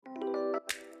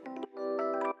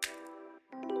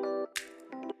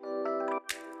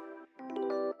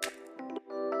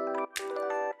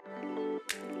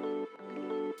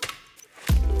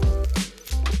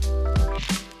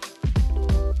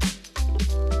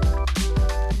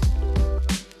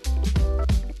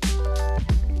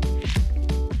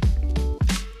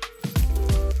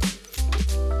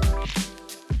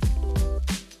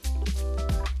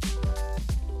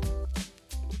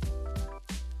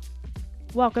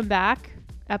Welcome back,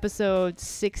 episode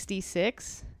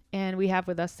 66, and we have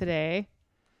with us today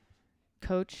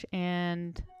coach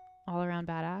and all-around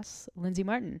badass Lynsey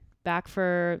Martin, back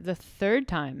for the third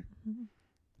time. Mm-hmm.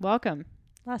 Welcome.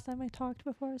 Last time I talked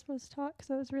before I was supposed to talk,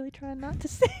 so I was really trying not to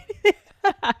say anything.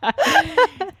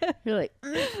 You're like,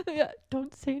 yeah,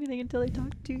 don't say anything until I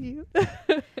talk to you.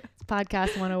 it's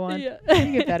podcast 101. Yeah.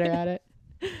 You get better at it.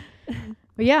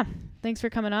 But yeah, thanks for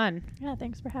coming on. Yeah,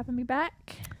 thanks for having me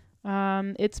back.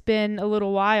 It's been a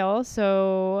little while,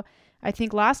 so I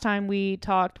think last time we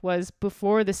talked was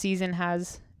before the season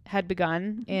had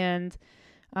begun, and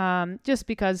just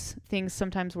because things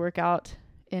sometimes work out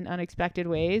in unexpected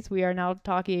ways, we are now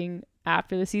talking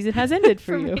after the season has ended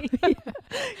for you.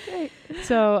 Great.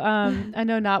 So I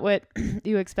know not what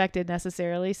you expected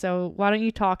necessarily, so why don't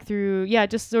you talk through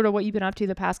just sort of what you've been up to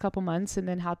the past couple months, and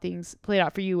then how things played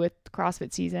out for you with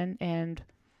CrossFit season and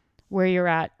where you're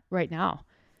at right now.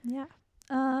 Yeah.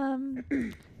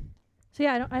 So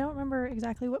yeah, I don't remember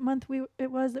exactly what month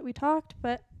it was that we talked,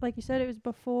 but like you said, it was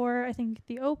before, I think,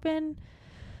 the Open.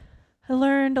 I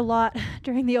learned a lot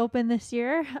during the Open this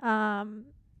year. I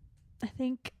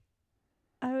think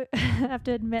I have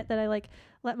to admit that I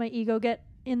let my ego get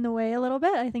in the way a little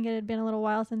bit. I think it had been a little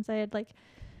while since I had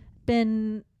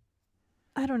been,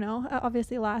 I don't know,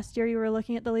 obviously last year you were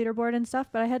looking at the leaderboard and stuff,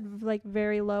 but I had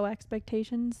very low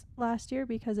expectations last year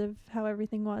because of how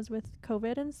everything was with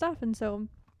COVID and stuff. And so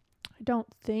I don't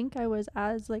think I was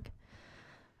as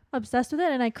obsessed with it,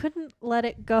 and I couldn't let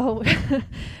it go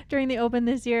during the Open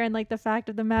this year. And the fact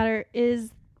of the matter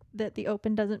is that the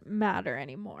Open doesn't matter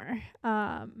anymore.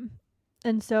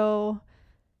 And so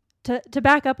to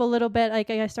back up a little bit,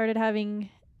 I started having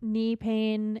knee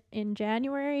pain in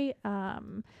January.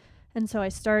 And so I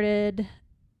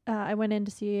went in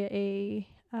to see a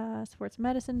sports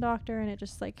medicine doctor, and it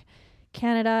just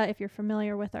Canada, if you're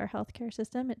familiar with our healthcare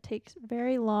system, it takes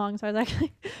very long. So I was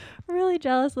actually really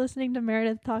jealous listening to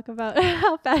Meredith talk about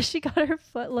how fast she got her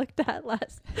foot looked at her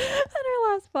last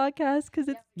podcast, because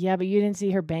it's but you didn't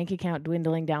see her bank account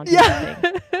dwindling down to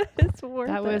nothing. It's worth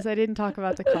it. I didn't talk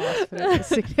about the cost, but it was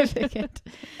significant.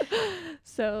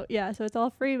 So it's all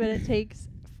free, but it takes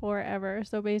forever.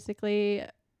 So basically,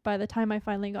 by the time I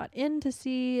finally got in to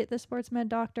see the sports med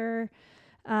doctor,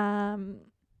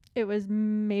 it was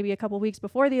maybe a couple weeks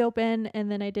before the Open, and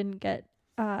then I didn't get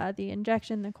the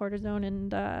injection, the cortisone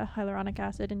and hyaluronic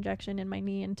acid injection in my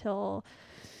knee until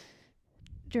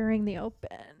during the Open,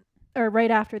 or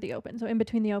right after the Open, so in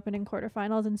between the Open and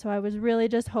quarterfinals. And so I was really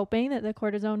just hoping that the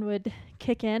cortisone would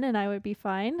kick in and I would be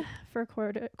fine for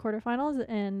quarterfinals,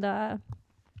 and that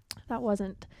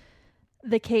wasn't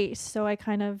the case. So I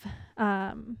kind of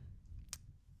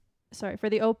for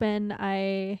the Open,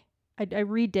 I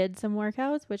redid some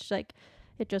workouts, which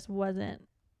it just wasn't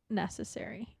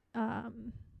necessary.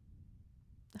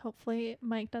 Hopefully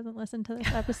Mike doesn't listen to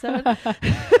this episode.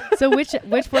 So which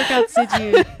workouts did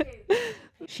you?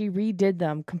 She redid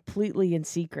them completely in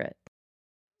secret.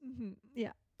 Mm-hmm.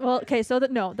 Yeah. Well, okay. So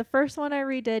the first one I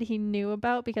redid, he knew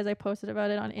about because I posted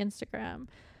about it on Instagram.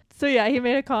 So yeah, he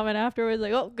made a comment afterwards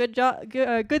oh, good job,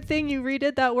 good thing you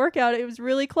redid that workout. It was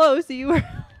really close. You were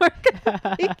working.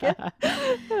 And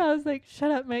I was like,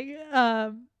 shut up, Mike.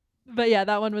 But yeah,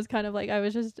 that one was kind of I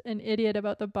was just an idiot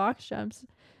about the box jumps.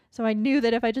 So I knew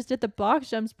that if I just did the box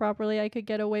jumps properly, I could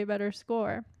get a way better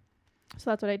score. So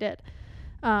that's what I did.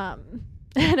 And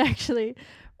actually,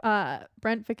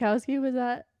 Brent Fikowski was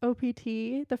at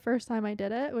OPT the first time I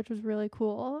did it, which was really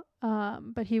cool.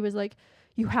 But he was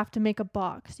you have to make a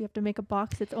box. You have to make a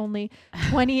box that's only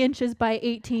 20 inches by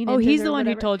 18 inches. Oh, he's the one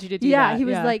who told you to do that. Yeah, he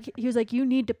was like, you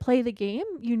need to play the game.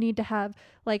 You need to have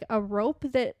a rope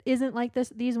that isn't like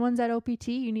these ones at OPT.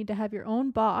 You need to have your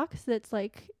own box that's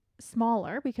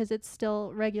smaller because it's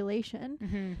still regulation.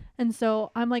 Mm-hmm. And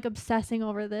so I'm obsessing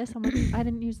over this. I'm I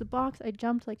didn't use the box. I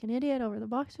jumped like an idiot over the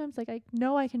box jumps. I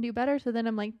know I can do better. So then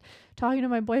I'm talking to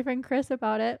my boyfriend Chris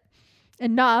about it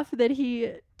enough that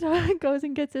he goes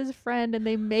and gets his friend, and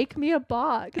they make me a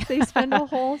box. They spend a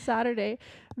whole Saturday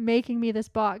making me this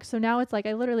box. So now it's I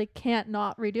literally can't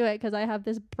not redo it because I have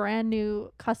this brand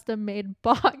new custom made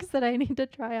box that I need to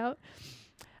try out.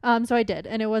 So I did,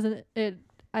 and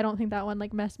I don't think that one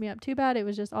messed me up too bad. It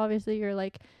was just obviously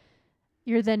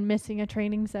you're then missing a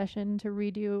training session to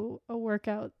redo a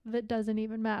workout that doesn't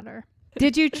even matter.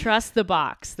 Did you trust the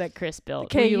box that Chris built?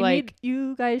 Okay,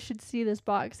 you guys should see this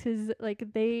box because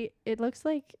it looks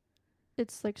like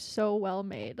it's so well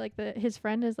made. His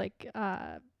friend is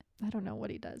I don't know what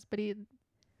he does, but he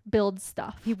builds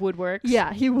stuff. He woodworks.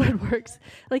 Yeah, he woodworks.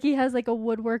 He has a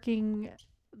woodworking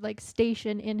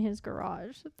station in his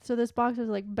garage. So this box is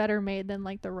better made than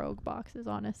the Rogue boxes,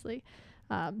 honestly.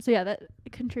 So yeah, that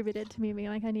contributed to me being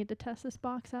like, I need to test this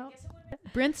box out.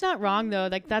 Brent's not wrong though.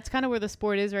 Like that's kind of where the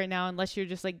sport is right now, unless you're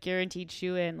just like guaranteed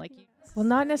shoe in. Like, Well,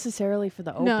 not necessarily for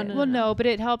the open. No. well, no, but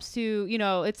it helps to,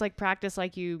 it's like practice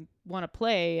like you want to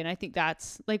play. And I think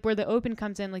that's like where the open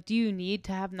comes in. Like, do you need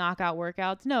to have knockout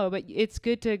workouts? No, but it's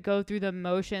good to go through the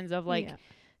motions of like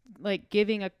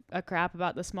giving a crap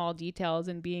about the small details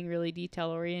and being really detail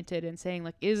oriented and saying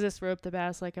like, is this rope the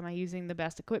best? Like, am I using the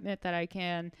best equipment that I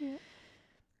can? Yeah.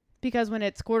 Because when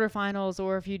it's quarterfinals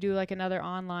or if you do like another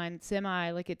online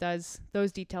semi, like those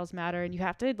details matter, and you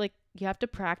have to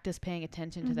practice paying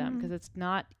attention to them because it's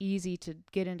not easy to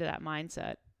get into that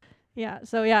mindset.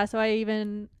 So I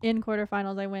even in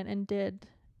quarterfinals I went and did,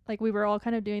 like, we were all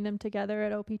kind of doing them together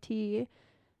at OPT,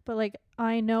 but like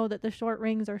I know that the short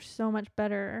rings are so much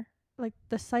better, like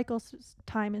the cycle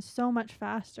time is so much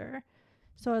faster,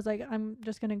 so I was like, I'm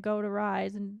just gonna go to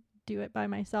Rise and do it by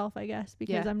myself, I guess,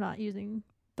 because I'm not using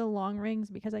the long rings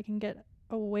because I can get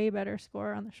a way better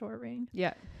score on the short ring.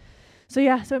 So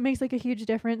it makes like a huge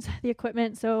difference, the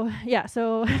equipment. So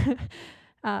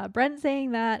Brent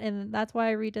saying that, and that's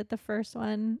why I redid the first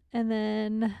one, and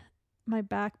then my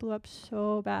back blew up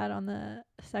so bad on the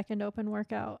second open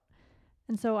workout,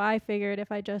 and so I figured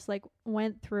if I just like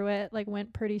went through it, like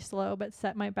went pretty slow but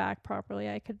set my back properly,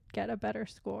 I could get a better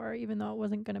score, even though it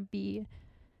wasn't going to be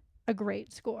a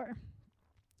great score,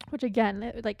 which again,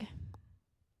 it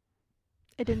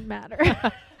didn't matter.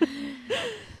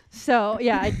 So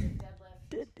the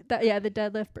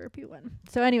deadlift burpee one.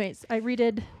 So anyways, I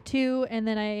redid 2, and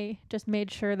then I just made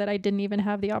sure that I didn't even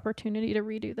have the opportunity to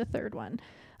redo the third one.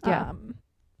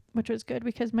 Which was good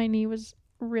because my knee was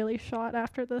really shot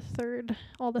after the third,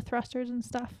 all the thrusters and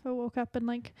stuff. I woke up and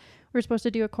like we were supposed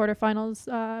to do a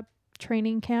quarterfinals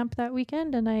training camp that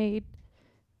weekend, and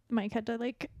Mike had to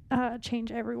like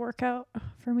change every workout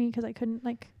for me because I couldn't,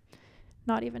 like,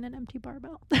 not even an empty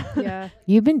barbell.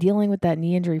 You've been dealing with that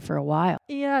knee injury for a while.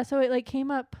 Yeah, so it like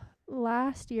came up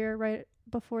last year right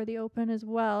before the open as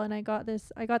well, and I got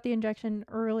the injection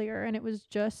earlier, and it was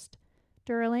just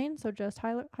Durolane, so just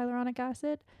hyaluronic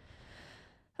acid.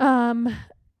 And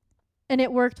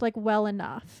it worked like well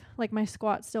enough. Like my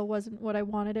squat still wasn't what I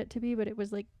wanted it to be, but it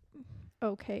was like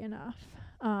okay enough.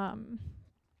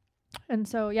 And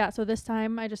so so this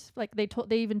time I just like they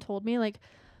even told me like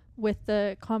with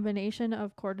the combination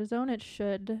of cortisone, it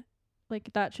should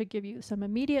give you some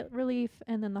immediate relief,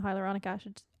 and then the hyaluronic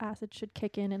acid should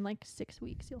kick in like 6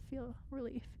 weeks. You'll feel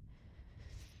relief.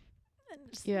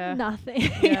 And nothing.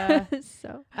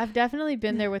 So I've definitely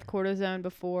been there with cortisone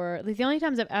before. Like the only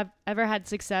times I've ever had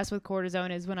success with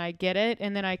cortisone is when I get it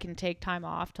and then I can take time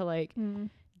off to like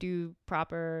do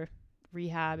proper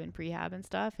rehab and prehab and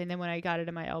stuff. And then when I got it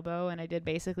in my elbow and I did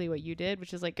basically what you did,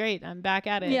 which is like, great, I'm back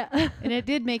at it. And it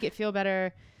did make it feel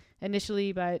better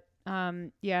initially, but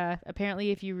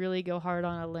apparently if you really go hard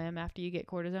on a limb after you get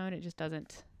cortisone, it just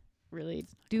doesn't really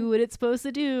do what it's supposed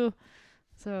to do.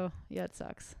 So it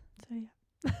sucks. So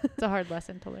it's a hard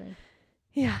lesson to learn.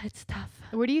 Yeah, it's tough.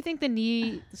 Where do you think the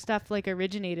knee stuff like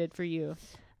originated for you?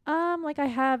 Like I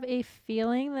have a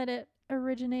feeling that it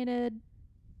originated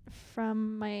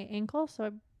from my ankle.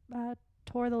 So I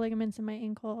tore the ligaments in my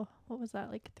ankle. What was that,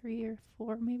 like 3 or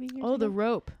 4 maybe years ago? The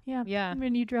rope. Yeah.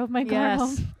 When you drove my car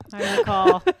home. I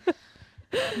recall.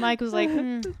 Mike was like,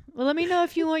 well, let me know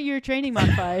if you want your training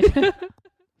modified.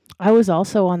 I was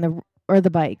also on the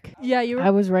bike. Yeah, you were. I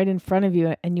was right in front of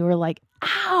you, and you were like,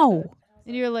 ow.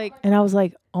 And you're like, and I was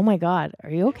like, oh my God, are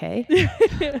you okay?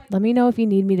 Let me know if you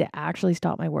need me to actually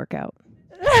stop my workout.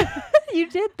 You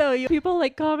did though. People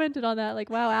like commented on that, like,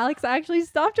 wow, Alex actually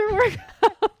stopped her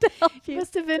workout to help you.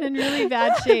 Must have been in really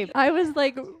bad shape. I was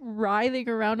like writhing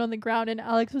around on the ground, and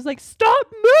Alex was like, stop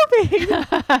moving.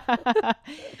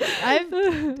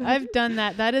 I've done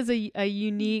that. That is a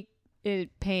unique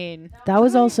pain. That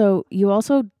was also, you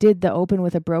also did the open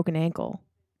with a broken ankle.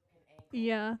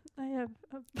 Yeah, I have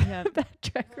a bad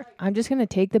track record. I'm just going to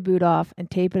take the boot off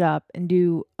and tape it up and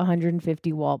do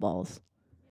 150 wall balls.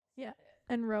 Yeah,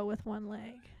 and row with one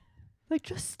leg. Like,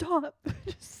 just stop.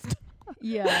 Just stop.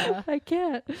 Yeah. I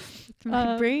can't.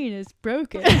 My brain is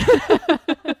broken.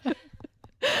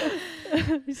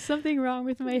 There's something wrong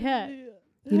with my head.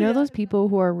 You know those people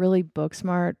who are really book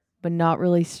smart but not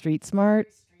really street smart?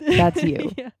 That's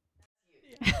you. Yeah.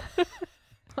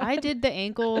 I did the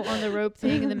ankle on the rope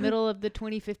thing in the middle of the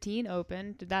 2015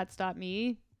 Open. Did that stop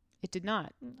me? It did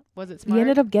not. Was it smart? You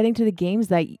ended up getting to the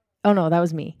games oh no, that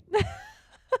was me.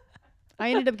 I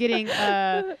ended up getting,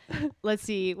 let's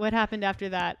see, what happened after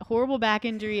that? Horrible back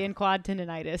injury and quad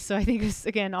tendonitis. So I think it's,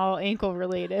 again, all ankle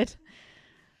related.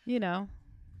 You know,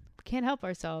 we can't help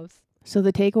ourselves. So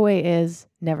the takeaway is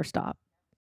never stop.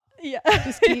 Yeah.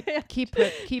 Just keep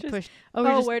Just- pushing.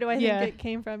 Where do I yeah. think it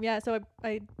came from? Yeah. So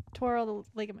I tore all the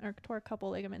ligament, or tore a couple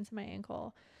ligaments in my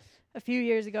ankle a few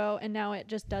years ago, and now it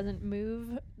just doesn't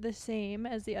move the same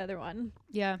as the other one.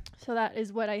 Yeah. So that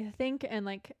is what I think, and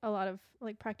like a lot of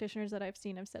like practitioners that I've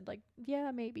seen have said like,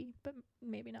 yeah, maybe, but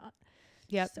maybe not.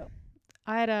 Yep. So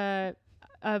I had a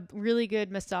really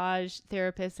good massage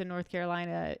therapist in North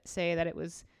Carolina say that it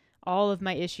was all of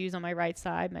my issues on my right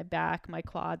side, my back, my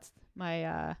quads,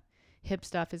 my hip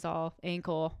stuff is all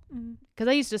ankle. Because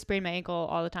I used to sprain my ankle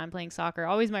all the time playing soccer,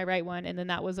 always my right one, and then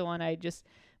that was the one I just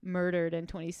murdered in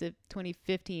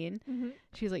 2015.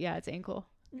 She was like, yeah, it's ankle.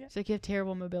 Yeah. So you have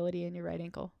terrible mobility in your right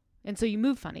ankle, and so you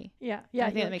move funny. Yeah. I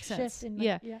think that makes sense.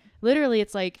 Yeah. Literally,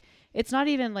 it's like, it's not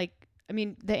even like, I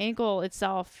mean, the ankle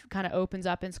itself kind of opens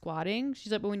up in squatting.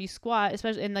 She's like, but when you squat,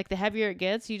 especially, and like the heavier it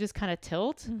gets, you just kind of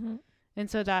tilt. And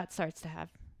so that starts to have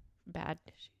bad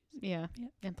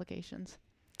implications.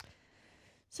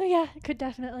 So yeah, it could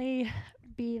definitely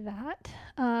be that.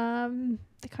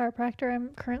 The chiropractor I'm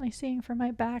currently seeing for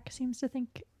my back seems to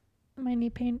think my knee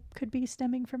pain could be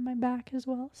stemming from my back as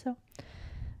well. So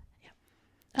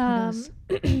yeah.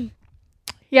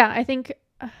 Yeah, I think,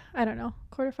 I don't know,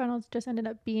 quarterfinals just ended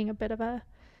up being a bit of a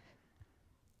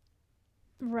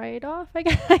write-off, I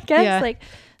guess. Yeah. Like,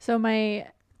 so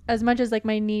as much as like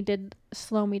my knee did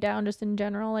slow me down just in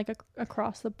general, like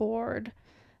across the board,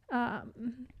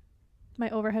 my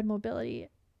overhead mobility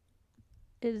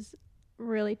is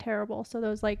really terrible. So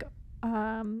those like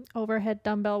overhead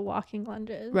dumbbell walking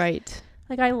lunges, right,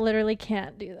 like I literally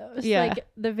can't do those. Yeah. Like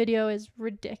the video is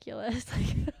ridiculous.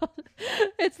 Like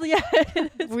it's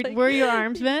like, were your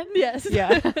arms bent? Yes.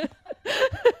 Yeah.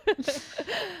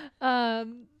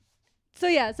 So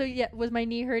yeah, was my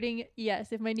knee hurting?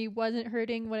 Yes. If my knee wasn't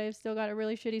hurting, would I have still got a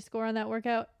really shitty score on that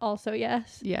workout? Also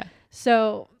yes. Yeah.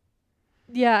 So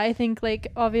yeah, I think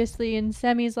like obviously in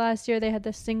semis last year they had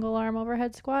the single arm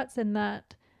overhead squats, and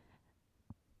that,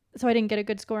 so I didn't get a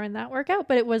good score in that workout,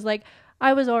 but it was like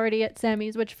I was already at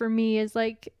semis, which for me is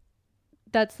like,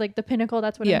 that's like the pinnacle.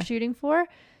 That's what I'm shooting for.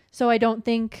 So I don't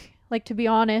think, like, to be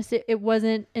honest, it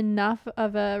wasn't enough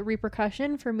of a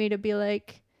repercussion for me to be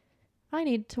like, I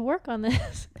need to work on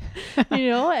this,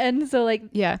 And so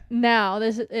like, now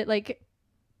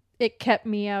it kept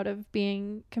me out of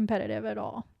being competitive at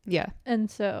all. Yeah.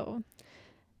 And so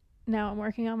now I'm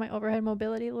working on my overhead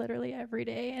mobility literally every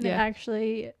day, and it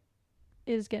actually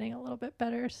is getting a little bit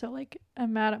better. So like,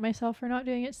 I'm mad at myself for not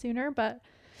doing it sooner, but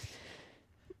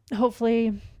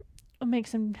hopefully I'll make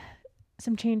some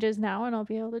changes now and I'll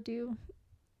be able to do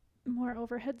more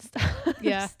overhead stuff.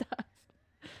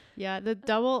 Yeah, the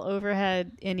double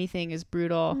overhead anything is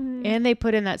brutal. And they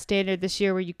put in that standard this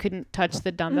year where you couldn't touch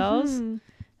the dumbbells.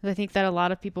 I think that a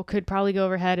lot of people could probably go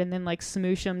overhead and then like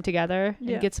smoosh them together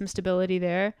and get some stability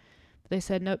there. But they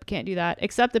said, nope, can't do that.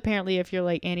 Except apparently if you're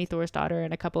like Annie Thorsdottir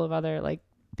and a couple of other like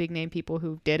big name people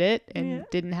who did it and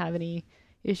didn't have any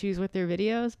issues with their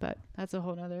videos, but that's a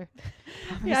whole nother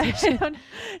conversation.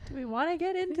 Do we want to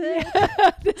get into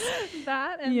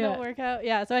that and the workout?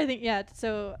 Yeah. So I think,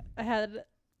 so I had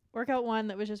workout 1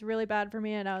 that was just really bad for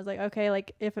me, and I was like, okay,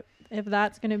 like if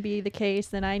that's going to be the case,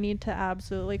 then I need to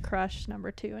absolutely crush number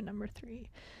 2 and number 3.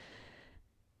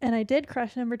 And I did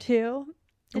crush number 2.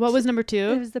 What was number 2?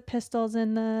 It was the pistols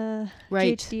and the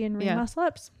GHD and ring muscle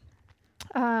ups.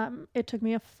 It took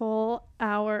me a full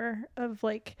hour of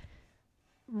like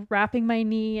wrapping my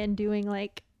knee and doing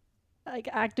like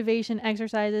activation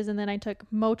exercises, and then I took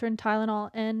Motrin, Tylenol,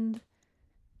 and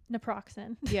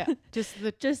naproxen.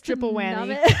 Just triple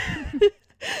whammy.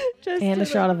 And a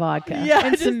shot of vodka.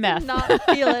 And some meth. Not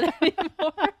feel it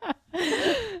anymore.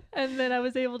 And then I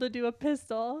was able to do a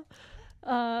pistol.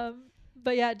 But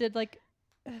yeah, it did like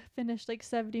finish like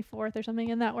 74th or something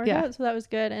in that workout. So that was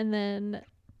good. And then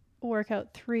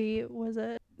workout 3 was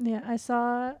I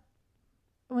saw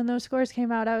when those scores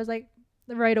came out, I was like,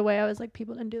 right away, I was like,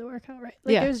 people didn't do the workout right.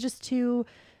 Like it was just too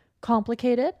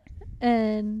complicated.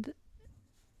 And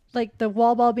like the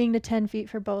wall ball being to 10 feet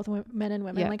for both men and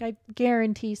women. Like I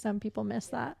guarantee some people miss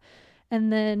that.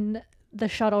 And then the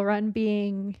shuttle run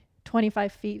being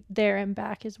 25 feet there and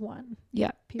back is 1.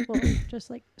 Yeah. People just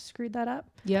like screwed that up.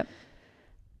 Yep.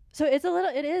 So it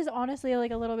is honestly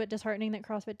like a little bit disheartening that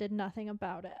CrossFit did nothing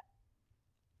about it.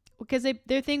 Because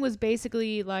their thing was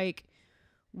basically like,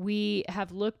 we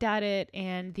have looked at it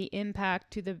and the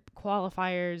impact to the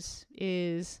qualifiers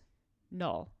is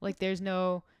null. Like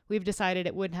we've decided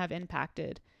it wouldn't have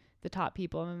impacted the top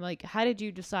people. And I'm like, how did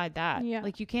you decide that?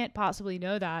 Like you can't possibly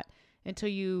know that until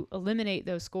you eliminate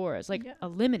those scores. Like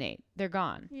eliminate, they're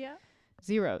gone.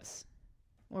 Zeros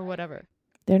or whatever.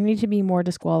 There need to be more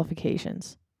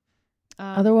disqualifications.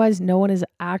 Otherwise, no one is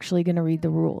actually going to read the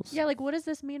rules. Yeah, like what does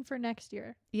this mean for next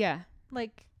year? Yeah.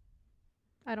 Like,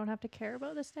 I don't have to care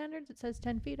about the standards. It says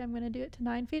 10 feet. I'm going to do it to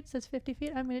 9 feet. It says 50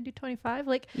 feet. I'm going to do 25.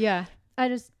 Like, Yeah. I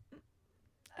don't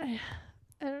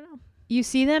know. You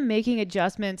see them making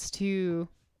adjustments to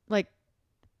like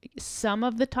some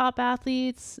of the top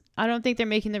athletes. I don't think they're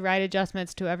making the right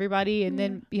adjustments to everybody. And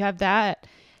then you have that.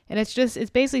 And it's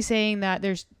basically saying that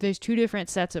there's two different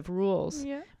sets of rules.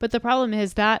 Yeah. But the problem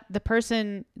is that the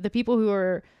people who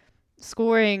are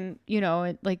scoring,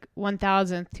 like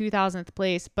 1,000th, 2,000th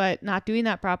place, but not doing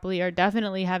that properly are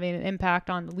definitely having an impact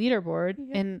on the leaderboard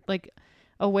in like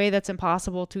a way that's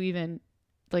impossible to even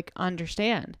like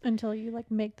understand. Until you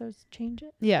like make those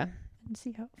changes. Yeah. And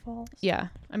see how it falls. Yeah.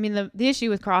 I mean, the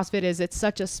issue with CrossFit is it's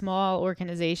such a small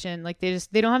organization. Like they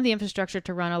don't have the infrastructure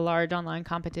to run a large online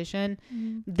competition.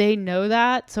 They know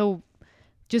that. So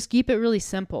just keep it really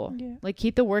simple. Yeah. Like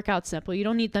keep the workout simple. You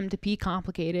don't need them to be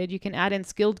complicated. You can add in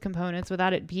skilled components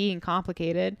without it being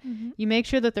complicated. You make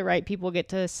sure that the right people get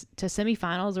to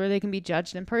semifinals where they can be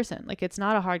judged in person. Like it's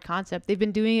not a hard concept. They've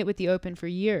been doing it with the Open for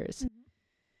years.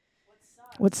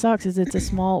 What sucks is it's a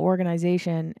small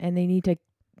organization and they need to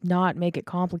not make it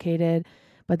complicated,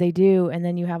 but they do. And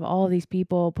then you have all of these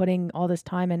people putting all this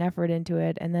time and effort into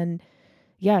it. And then,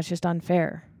 it's just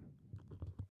unfair.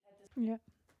 Yeah.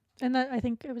 And that, I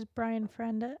think it was Brian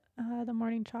Friend at the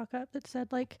Morning Chalk Up that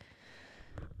said, like,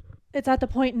 it's at the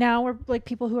point now where, like,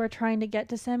 people who are trying to get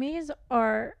to semis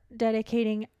are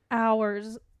dedicating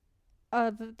hours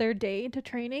of their day to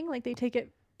training. Like, they take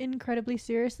it incredibly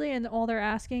seriously, and all they're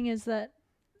asking is that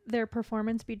their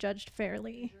performance be judged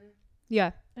fairly.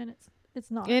 Yeah. And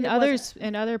it's not. And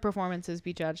other performances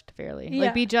be judged fairly. Yeah.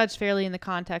 Like, be judged fairly in the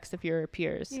context of your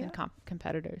peers and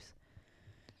competitors.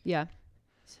 Yeah.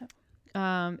 So.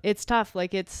 It's tough.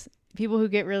 Like it's people who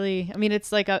get really, I mean,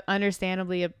 it's like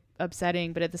understandably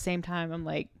upsetting, but at the same time, I'm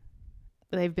like,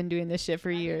 they've been doing this shit for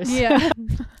years. Yeah.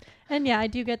 And I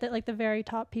do get that like the very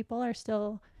top people are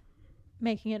still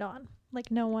making it on.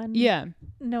 Like no one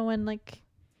like,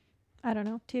 I don't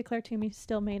know, Tia Claire Toomey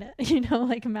still made it,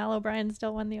 like Mal O'Brien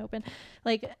still won the Open.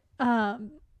 Like, so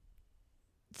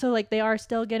like they are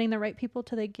still getting the right people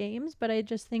to the games, but I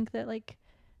just think that like,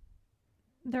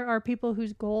 there are people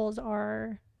whose goals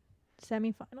are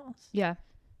semifinals. Yeah.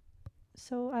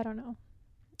 So I don't know.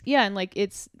 Yeah. And like,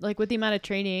 it's like with the amount of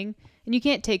training, and you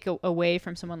can't take away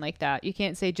from someone like that. You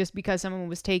can't say just because someone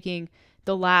was taking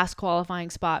the last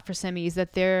qualifying spot for semis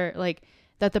that they're like,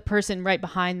 that the person right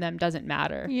behind them doesn't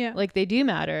matter. Yeah. Like they do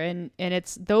matter. And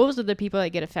it's, those are the people that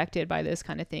get affected by this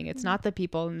kind of thing. It's not the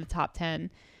people in the top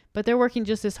 10, but they're working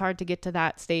just as hard to get to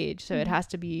that stage. So it has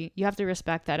to be, you have to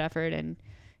respect that effort and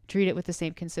treat it with the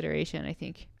same consideration, I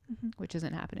think, which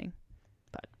isn't happening,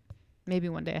 but maybe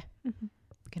one day. We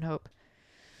can hope.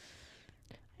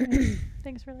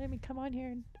 Thanks for letting me come on here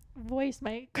and voice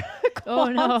my oh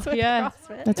no, yeah,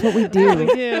 CrossFit. That's what we do. we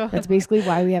do. That's basically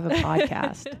why we have a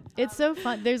podcast. It's so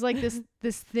fun. There's like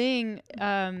this thing,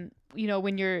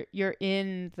 when you're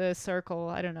in the circle,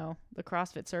 I don't know, the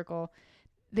CrossFit circle.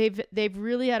 They've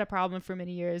really had a problem for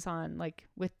many years on like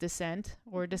with dissent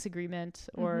or disagreement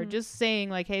or just saying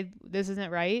like, hey, this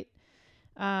isn't right.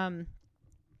 So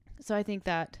I think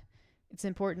that it's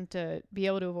important to be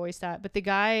able to voice that. But the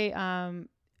guy,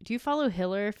 do you follow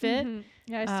Hiller Fit?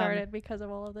 Yeah, I started because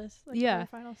of all of this. Like,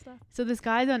 final stuff. So this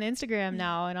guy's on Instagram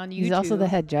now and on YouTube. He's also the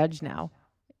head judge now.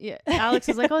 Yeah, Alex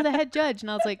was like, oh, the head judge. And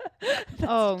I was like,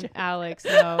 oh, Alex,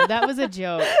 no, that was a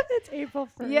joke. It's April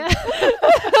 1st. Yeah.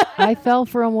 I fell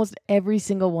for almost every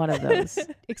single one of those.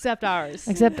 Except ours.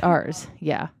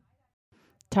 Yeah.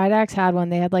 Tydax had one.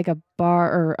 They had like a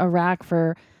bar or a rack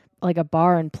for like a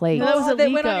bar and plate. No, that was a that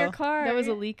Lico. went on your car. That was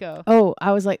a Lico. Oh,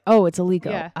 I was like, oh, it's a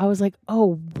Lico. Yeah. I was like,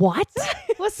 oh, what?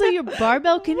 What, so your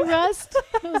barbell can rust?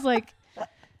 I was like,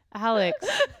 Alex,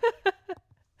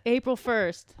 April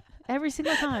 1st. Every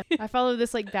single time. I follow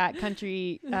this like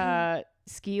backcountry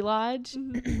ski lodge,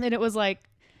 and it was like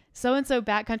so-and-so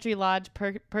backcountry lodge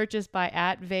purchased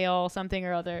by @Vale something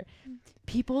or other.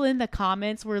 People in the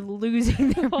comments were losing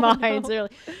their minds. They're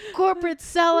like, corporate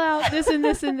sellout, this and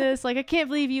this and this. Like, I can't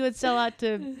believe you would sell out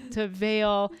to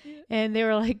Vale. And they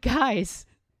were like, guys,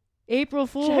 April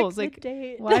Fools. Check like, the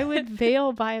date. Why would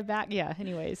Vale buy a back? Yeah,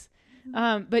 anyways.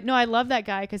 But no, I love that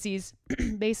guy because he's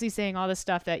basically saying all this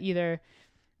stuff that either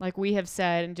like we have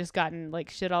said and just gotten like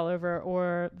shit all over,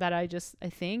 or that I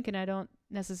think and I don't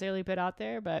necessarily put out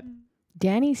there. But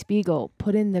Danny Spiegel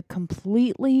put in the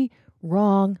completely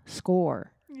wrong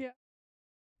score. Yeah.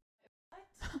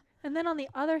 And then on the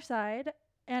other side,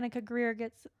 Annika Greer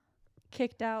gets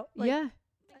kicked out. Like,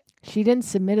 She didn't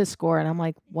submit a score, and I'm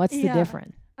like, what's the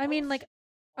difference? I mean, like,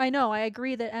 I know, I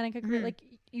agree that Annika, Mhm. like,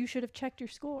 you should have checked your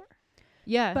score.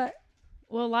 Yeah. But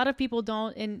Well, a lot of people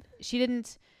don't, and she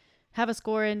didn't have a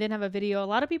score and didn't have a video. A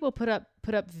lot of people put up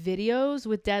videos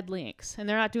with dead links, and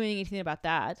they're not doing anything about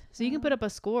that. So you can put up a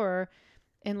score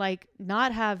and like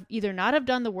not have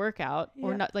done the workout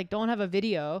or not, like, don't have a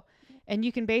video, and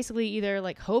you can basically either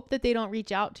like hope that they don't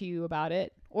reach out to you about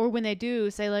it, or when they do,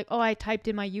 say like, oh, I typed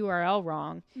in my URL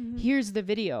wrong. Here's the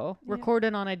video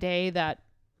recorded on a day that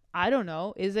I don't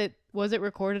know. Was it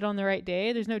recorded on the right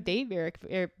day? There's no date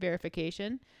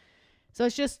verification. So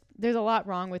it's just, there's a lot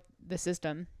wrong with the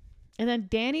system. And then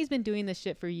Danny's been doing this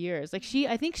shit for years. Like,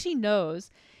 I think she knows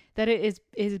that it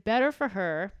is better for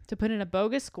her to put in a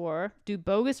bogus score, do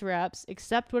bogus reps,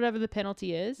 accept whatever the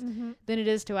penalty is, than it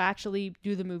is to actually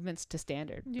do the movements to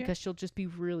standard, because she'll just be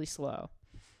really slow.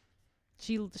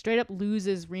 She straight up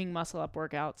loses ring muscle up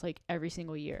workouts like every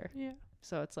single year. Yeah.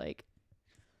 So it's like,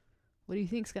 what do you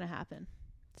think's going to happen?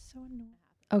 It's so annoying.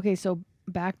 Okay, so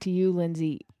back to you,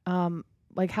 Lynsey.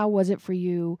 Like, how was it for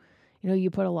you? You know,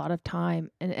 you put a lot of time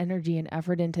and energy and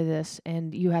effort into this,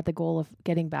 and you had the goal of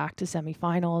getting back to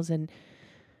semifinals, and,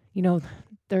 you know,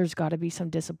 there's got to be some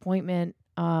disappointment.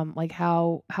 Like,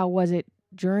 how was it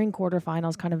during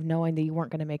quarterfinals, kind of knowing that you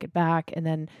weren't going to make it back, and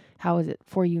then how is it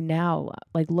for you now,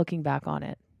 like, looking back on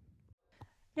it?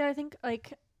 Yeah, I think,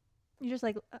 like, you just,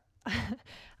 like,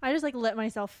 I just, like, let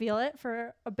myself feel it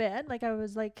for a bit. Like, I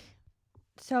was, like,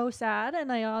 so sad,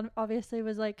 and I obviously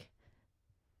was, like,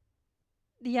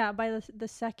 yeah, by the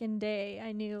second day,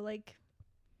 I knew, like,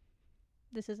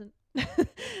 this isn't this,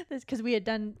 because we had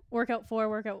done workout 4,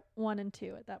 workout 1 and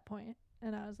 2 at that point,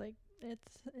 and I was like,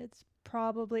 it's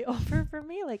probably over for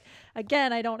me. Like,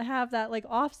 again, I don't have that, like,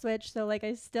 off switch, so, like,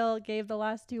 I still gave the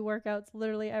last 2 workouts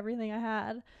literally everything I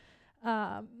had,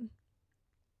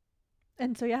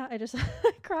 and so yeah, I just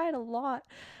cried a lot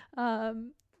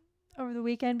over the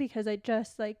weekend, because I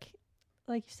just, like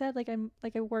you said, like,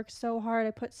 I worked so hard,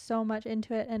 I put so much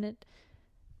into it, and it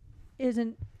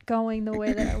isn't going the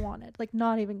way that I wanted. Like,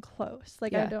 not even close.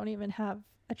 Like, I don't even have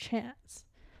a chance.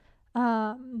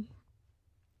 I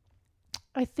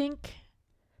think,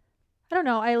 I don't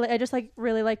know, I just, like,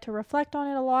 really like to reflect on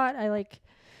it a lot. I, like,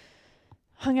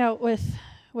 hung out with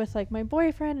like my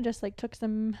boyfriend and just, like, took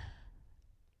some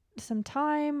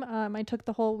time. I took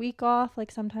the whole week off.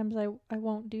 Like, sometimes I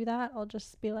won't do that. I'll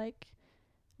just be like,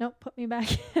 nope, put me back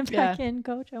in,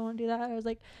 coach. I won't do that. I was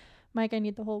like, Mike, I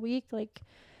need the whole week. Like,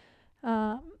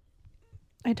 I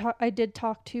did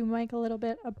talk to Mike a little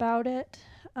bit about it.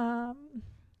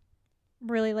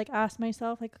 Really, like, asked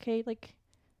myself, like, okay, like,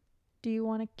 do you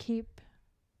want to keep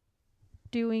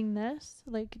doing this?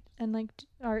 Like, and, like,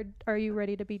 are you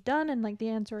ready to be done? And, like, the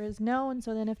answer is no. And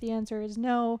so then if the answer is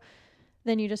no,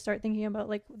 then you just start thinking about,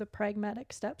 like, the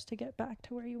pragmatic steps to get back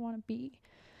to where you want to be,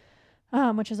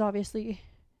 which is obviously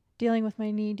dealing with my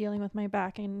knee, dealing with my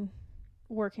back, and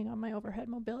working on my overhead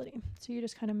mobility. So you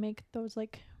just kind of make those,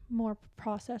 like, more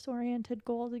process oriented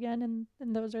goals again,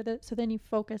 and those are so then you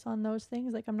focus on those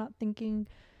things. Like, I'm not thinking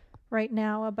right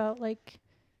now about, like,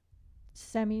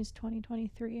 semis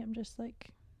 2023. I'm just,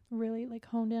 like, really, like,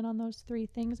 honed in on those 3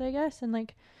 things, I guess. And,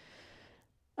 like,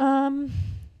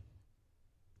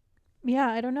 yeah,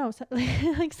 I don't know. So,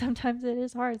 like, sometimes it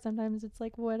is hard. Sometimes it's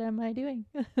like, what am I doing?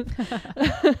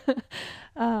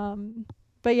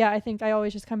 But yeah, I think I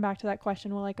always just come back to that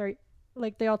question. Well,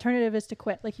 like, the alternative is to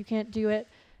quit. Like, you can't do it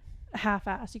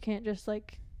half-assed. You can't just,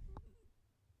 like,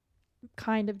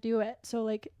 kind of do it. So,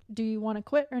 like, do you want to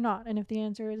quit or not? And if the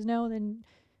answer is no, then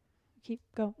keep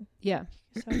going. Yeah.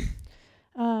 So,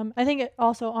 I think it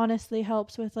also honestly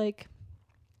helps with, like,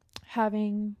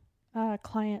 having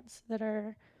clients that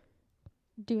are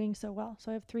doing so well.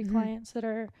 So I have 3 clients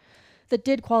that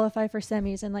did qualify for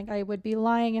semis, and, like, I would be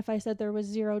lying if I said there was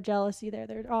zero jealousy there.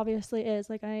 There obviously is.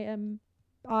 Like,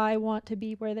 I want to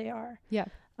be where they are. Yeah.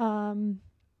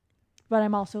 But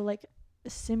I'm also, like,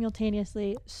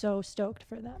 simultaneously so stoked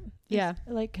for them. Yeah.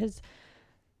 Like, 'cause,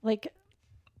 like,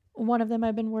 one of them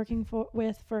I've been working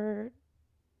with for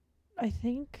I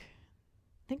think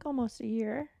almost a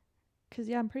year. 'Cause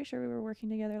yeah, I'm pretty sure we were working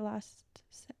together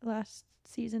last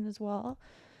season as well.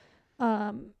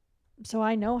 So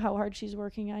I know how hard she's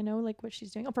working. I know, like, what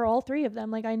she's doing for all 3 of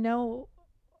them. Like, I know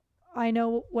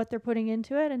what they're putting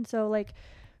into it. And so, like,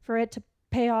 for it to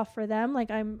pay off for them,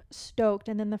 like, I'm stoked.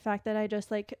 And then the fact that I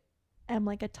just, like, am,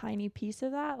 like, a tiny piece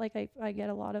of that, like, I get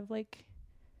a lot of, like,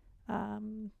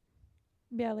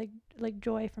 yeah, like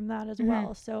joy from that as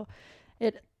well. So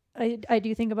I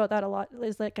do think about that a lot.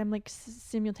 Is, like, I'm, like,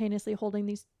 simultaneously holding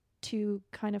these 2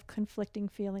 kind of conflicting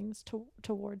feelings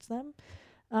towards them.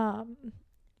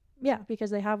 Yeah, because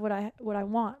they have what I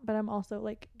want, but I'm also,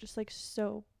 like, just, like,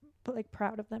 so but like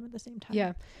proud of them at the same time.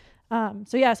 Yeah.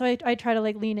 So I try to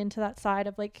like lean into that side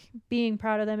of like being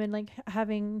proud of them and like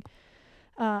having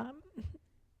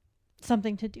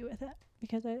something to do with it,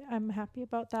 because I'm happy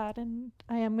about that. And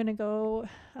I am going to go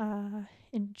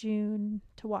in June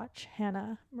to watch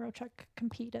Hannah Morochuk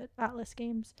compete at Atlas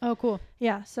Games. Oh, cool.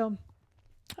 Yeah. So,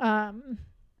 I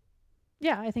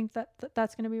think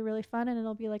that's going to be really fun, and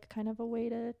it'll be like kind of a way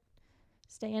to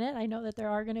stay in it. I know that there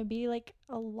are going to be like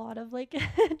a lot of like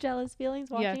jealous feelings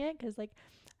watching it, because like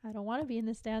I don't want to be in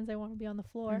the stands. I want to be on the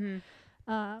floor.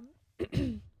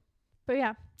 Mm-hmm. But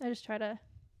yeah, I just try to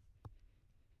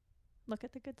look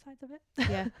at the good sides of it.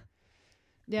 Yeah.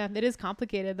 Yeah. It is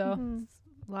complicated though. Mhm.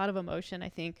 A lot of emotion, I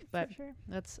think, but For sure.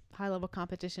 that's high level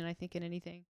competition, I think, in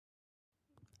anything.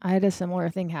 I had a similar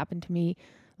thing happen to me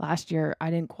last year.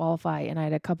 I didn't qualify, and I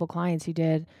had a couple clients who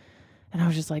did, and I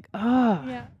was just like, oh.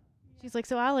 Yeah. She's like,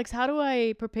 so Alex, how do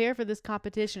I prepare for this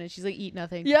competition? And she's like, eat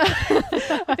nothing. Yeah.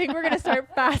 I think we're going to start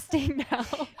fasting now.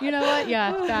 You know what?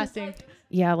 Yeah, fasting.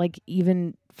 Yeah, like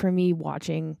even for me,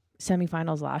 watching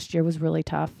semifinals last year was really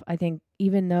tough. I think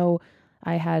even though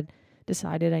I had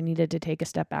decided I needed to take a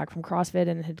step back from CrossFit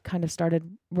and had kind of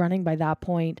started running by that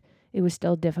point, it was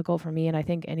still difficult for me. And I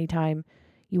think anytime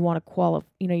you want to qualify,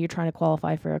 you're trying to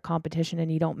qualify for a competition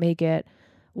and you don't make it,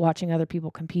 watching other people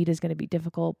compete is going to be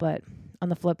difficult. But on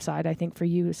the flip side, I think for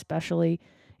you especially,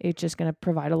 it's just going to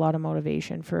provide a lot of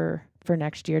motivation for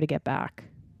next year to get back.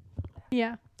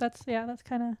 Yeah, that's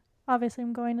kind of, obviously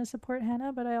I'm going to support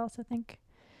Hannah, but I also think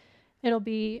it'll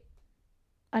be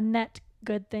a net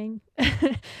good thing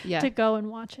Yeah. to go and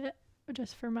watch it,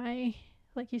 just for my,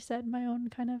 like you said, my own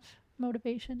kind of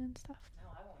motivation and stuff. No,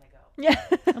 I want to go.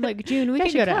 Yeah. I'm like, June, we You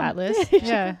can should go to come. Atlas.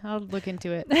 Yeah, I'll look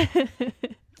into it.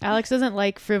 Alex doesn't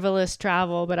like frivolous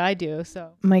travel, but I do.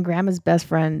 So My grandma's best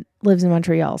friend lives in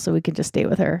Montreal, so we could just stay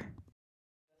with her.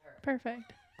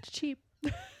 Perfect. It's cheap.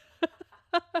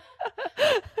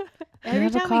 every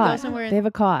time we go somewhere, They have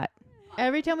a cot.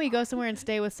 every time we go somewhere and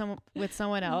stay with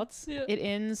someone else, Yeah. it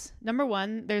ends. Number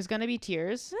one, there's gonna be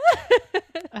tears,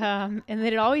 and then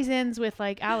it always ends with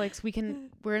like, Alex,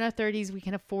 we're in our 30s, we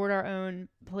can afford our own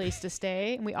place to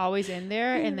stay, and we always end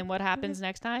there. And then what happens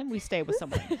next time? We stay with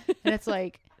someone, and it's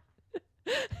like,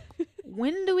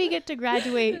 when do we get to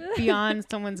graduate beyond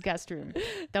someone's guest room?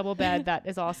 Double bed that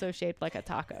is also shaped like a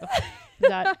taco. Is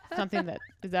that something that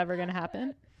is ever going to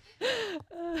happen?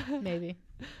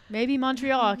 Maybe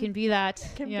Montreal can be that.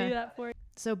 Can be that for you.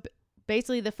 So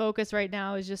basically the focus right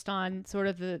now is just on sort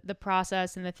of the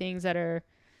process and the things that are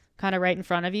kind of right in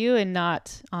front of you, and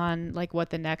not on like what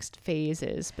the next phase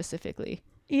is specifically.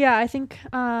 Yeah, I think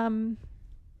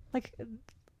like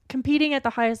competing at the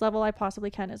highest level I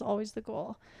possibly can is always the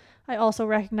goal. I also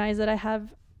recognize that I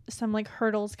have some like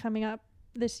hurdles coming up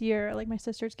this year. Like my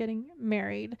sister's getting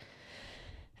married,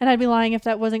 and I'd be lying if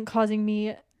that wasn't causing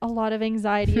me a lot of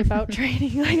anxiety about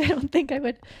training. Like I don't think I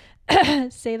would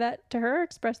say that to her,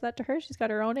 express that to her. She's got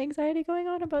her own anxiety going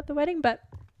on about the wedding, but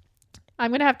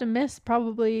I'm gonna have to miss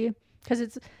probably, because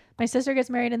it's my sister gets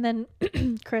married and then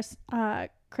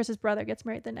Chris's brother gets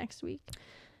married the next week.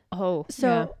 Oh,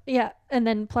 So yeah, and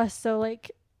then plus so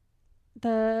like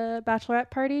the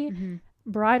bachelorette party, Mm-hmm.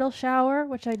 bridal shower,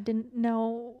 which I did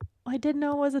know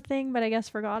was a thing, but I guess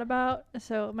forgot about.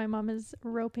 So my mom is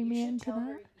roping me into that.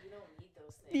 You don't need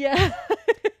those things. Yeah.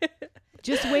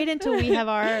 Just wait until we have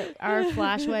our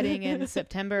flash wedding in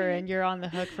September, and you're on the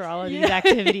hook for all of these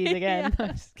activities again. Yeah.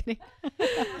 I'm just kidding.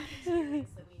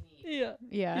 Yeah.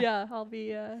 Yeah. Yeah. I'll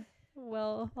be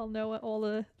I'll know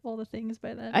all the things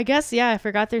by then. I guess, yeah, I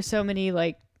forgot there's so many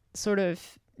like sort of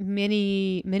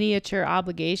miniature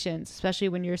obligations, especially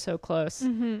when you're so close.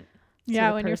 Mm-hmm. to Yeah,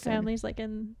 the when your person. family's like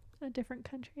in a different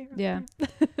country. Or Yeah.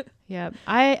 something. Yeah.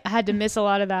 I had to miss a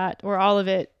lot of that, or all of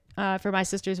it, for my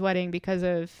sister's wedding because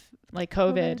of like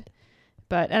COVID.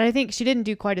 And I think she didn't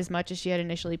do quite as much as she had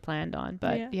initially planned on,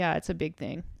 but yeah, it's a big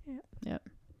thing.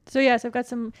 So yes, I've got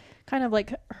some kind of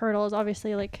like hurdles.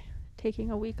 Obviously, like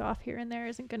taking a week off here and there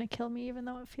isn't going to kill me, even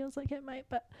though it feels like it might.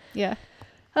 But Yeah.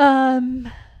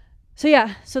 So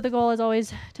yeah, so the goal is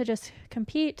always to just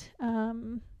compete.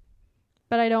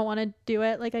 But I don't want to do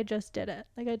it like I just did it.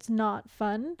 Like it's not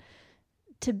fun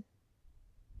to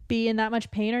be in that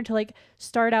much pain, or to like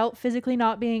start out physically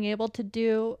not being able to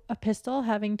do a pistol,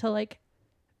 having to like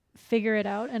figure it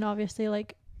out, and obviously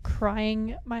like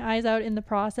crying my eyes out in the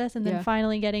process, and then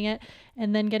finally getting it,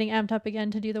 and then getting amped up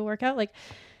again to do the workout. Like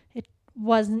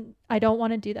I don't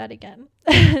want to do that again.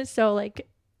 So like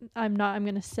I'm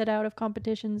going to sit out of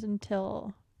competitions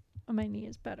until my knee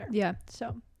is better. Yeah.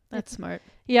 So That's smart.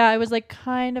 yeah, I was like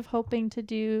kind of hoping to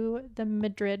do the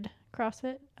Madrid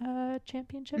CrossFit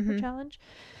championship or challenge,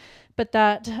 but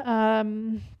that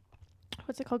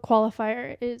what's it called,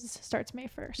 qualifier starts May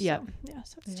 1st. Yeah. So, yeah,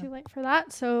 so it's too late for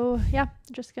that. So yeah,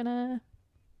 just gonna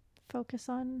focus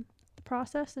on the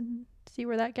process and see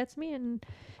where that gets me, and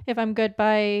if I'm good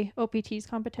by OPT's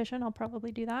competition, I'll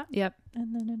probably do that. Yep.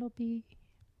 And then it'll be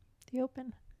the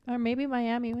Open, or maybe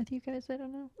Miami with you guys. I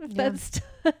don't know if Yeah. that's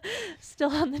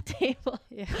still on the table.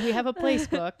 Yeah, we have a place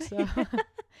booked, so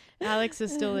Alex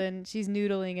is still in. She's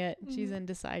noodling it. She's Mhm. in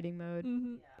deciding mode.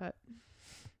 Mm-hmm. But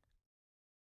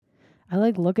I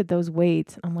like look at those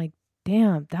weights. I'm like,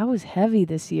 damn, that was heavy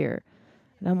this year.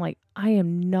 And I'm like, I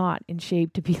am not in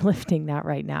shape to be lifting that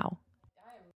right now.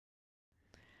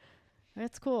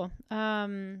 that's cool.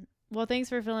 Well, thanks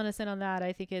for filling us in on that.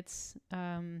 I think it's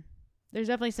there's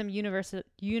definitely some universal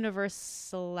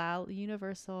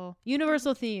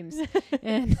themes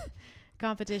in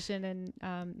competition, and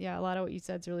yeah, a lot of what you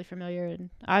said is really familiar, and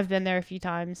I've been there a few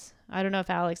times. I don't know if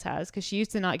Alex has, because she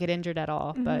used to not get injured at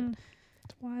all, but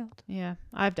It's wild. yeah,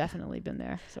 I've definitely been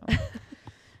there. So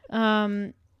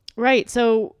right,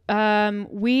 so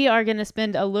we are going to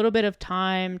spend a little bit of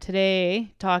time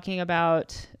today talking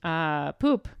about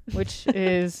poop, which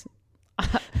is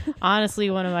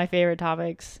honestly one of my favorite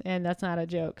topics, and that's not a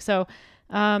joke. So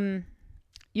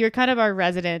you're kind of our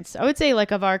residents. I would say,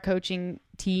 like, of our coaching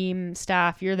team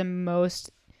staff, you're the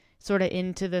most sort of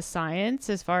into the science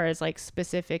as far as like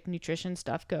specific nutrition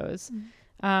stuff goes,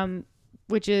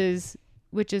 which is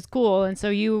cool. And so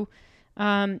you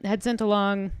had sent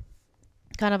along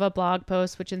kind of a blog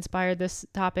post which inspired this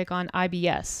topic on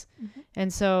IBS.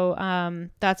 And so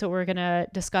that's what we're going to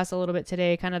discuss a little bit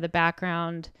today, kind of the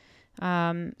background,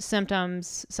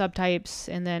 symptoms, subtypes,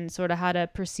 and then sort of how to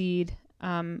proceed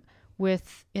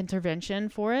with intervention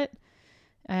for it,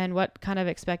 and what kind of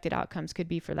expected outcomes could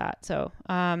be for that. So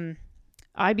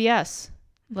IBS,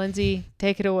 Lynsey,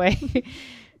 take it away.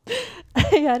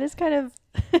 Yeah, it is kind of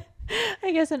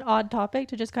I guess an odd topic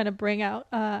to just kind of bring out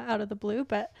of the blue,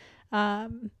 but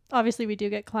obviously we do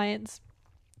get clients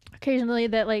occasionally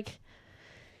that like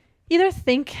either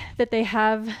think that they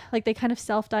have, like, they kind of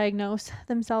self-diagnose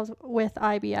themselves with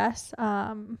IBS,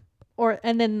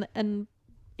 and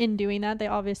in doing that they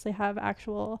obviously have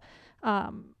actual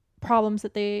problems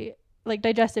that they, like,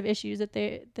 digestive issues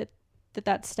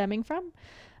that's stemming from.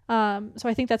 So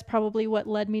I think that's probably what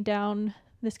led me down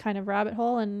this kind of rabbit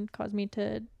hole and caused me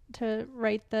to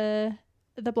write the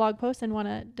blog post and want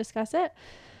to discuss it.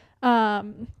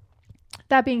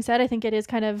 That being said, I think it is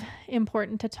kind of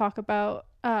important to talk about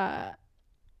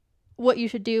what you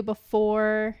should do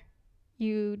before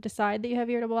you decide that you have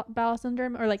irritable bowel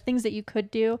syndrome, or like things that you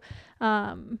could do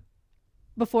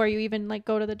before you even like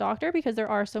go to the doctor, because there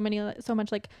are so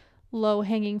much like low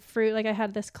hanging fruit. Like I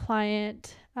had this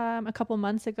client a couple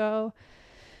months ago,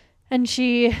 and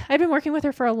I'd been working with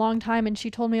her for a long time, and she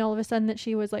told me all of a sudden that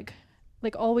she was like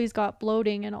always got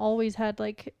bloating and always had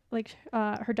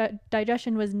her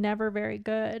digestion was never very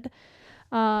good.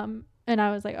 And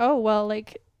I was like, oh, well,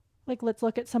 like let's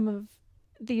look at some of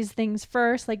these things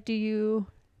first. Like, do you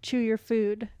chew your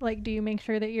food? Like, do you make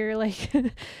sure that you're like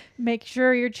make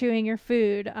sure you're chewing your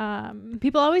food?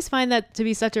 People always find that to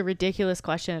be such a ridiculous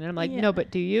question, and I'm like, no,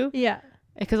 but do you? Yeah.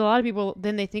 Because a lot of people,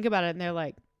 then they think about it and they're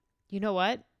like, you know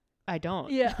what? I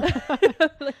don't. Yeah.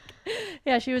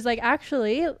 Yeah, she was like,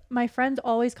 actually, my friends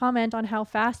always comment on how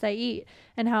fast I eat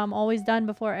and how I'm always done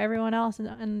before everyone else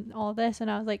and all this.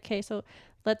 And I was like, okay, so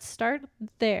let's start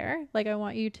there. Like, I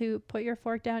want you to put your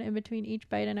fork down in between each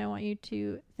bite, and I want you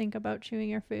to think about chewing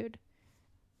your food.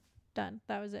 Done.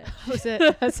 That was it. That was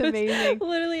it. That's amazing.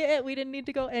 Literally it. We didn't need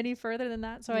to go any further than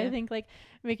that. So yeah. I think like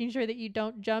making sure that you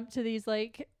don't jump to these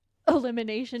like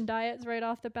elimination diets right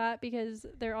off the bat, because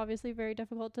they're obviously very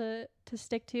difficult to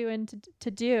stick to and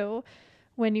to do,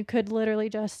 when you could literally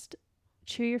just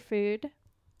chew your food,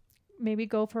 maybe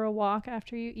go for a walk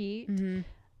after you eat.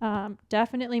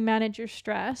 Definitely manage your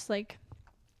stress. Like,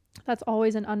 that's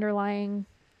always an underlying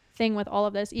thing with all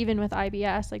of this, even with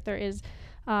IBS. Like, there is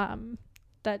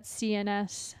that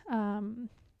CNS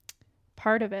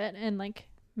part of it, and like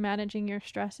managing your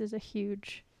stress is a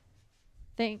huge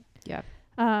thing. Yeah.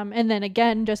 And then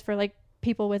again, just for like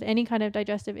people with any kind of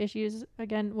digestive issues,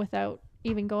 again, without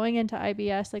even going into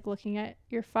IBS, like looking at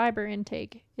your fiber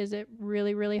intake. Is it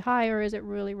really, really high, or is it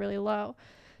really, really low?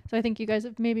 So I think you guys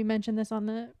have maybe mentioned this on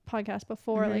the podcast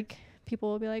before. Like, people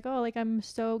will be like, oh, like I'm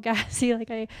so gassy. Like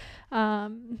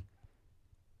I'm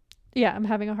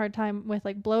having a hard time with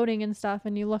like bloating and stuff.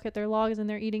 And you look at their logs and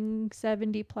they're eating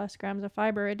 70 plus grams of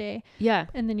fiber a day. Yeah.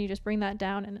 And then you just bring that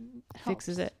down and it helps.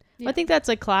 Fixes it. Yeah. Well, I think that's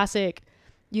like classic,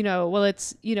 well,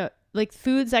 it's, like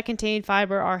foods that contain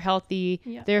fiber are healthy.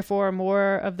 Yeah. Therefore,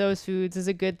 more of those foods is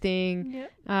a good thing.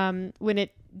 Yeah. When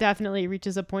it definitely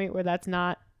reaches a point where that's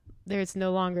not, there's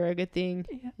no longer a good thing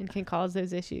Yeah. and can cause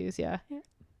those issues. Yeah.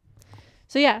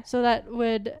 So yeah, so that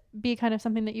would be kind of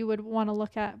something that you would want to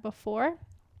look at before.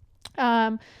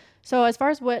 So as far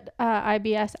as what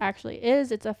IBS actually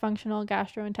is, it's a functional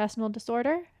gastrointestinal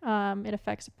disorder. It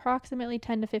affects approximately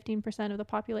 10 to 15% of the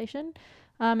population.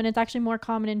 And it's actually more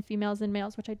common in females than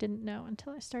males, which I didn't know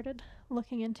until I started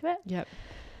looking into it. Yep.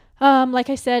 Like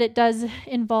I said, it does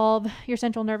involve your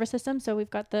central nervous system. So we've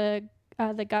got the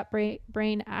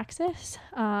gut-brain axis,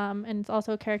 and it's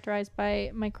also characterized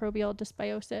by microbial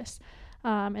dysbiosis.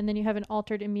 And then you have an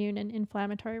altered immune and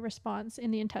inflammatory response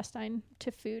in the intestine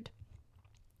to food.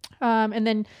 And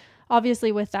then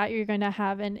obviously with that, you're going to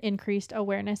have an increased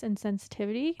awareness and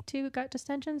sensitivity to gut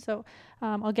distension. So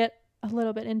I'll get a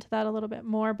little bit into that a little bit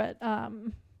more, but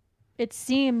it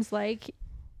seems like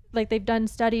they've done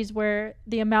studies where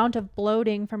the amount of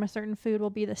bloating from a certain food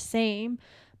will be the same,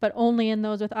 but only in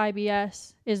those with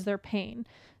IBS is there pain.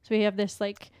 So we have this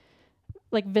like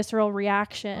visceral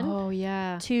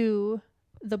reaction to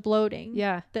the bloating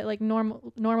that like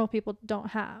normal people don't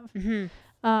have.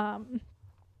 Mm-hmm.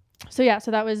 So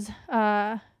that was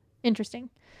interesting.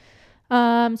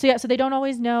 So they don't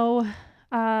always know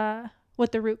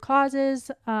what the root cause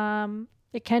is.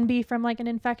 It can be from like an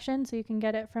infection, so you can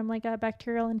get it from like a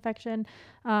bacterial infection,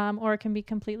 or it can be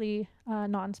completely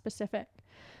non-specific.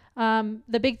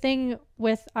 The big thing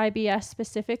with IBS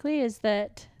specifically is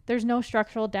that there's no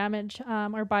structural damage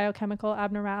or biochemical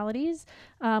abnormalities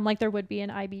like there would be in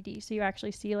IBD. So you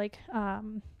actually see like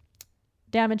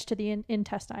damage to the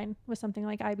intestine with something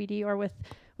like IBD, or with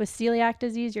celiac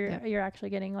disease, you're actually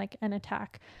getting like an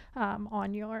attack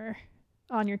on your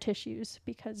tissues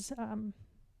because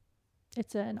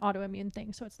it's an autoimmune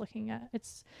thing. So it's looking at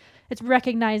it's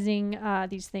recognizing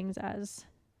these things as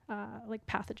like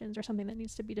pathogens or something that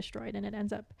needs to be destroyed, and it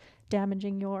ends up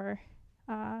damaging your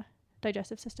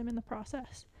digestive system in the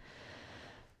process.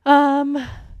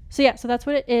 So that's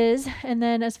what it is. And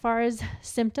then as far as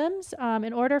symptoms,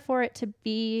 in order for it to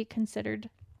be considered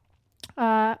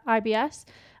IBS,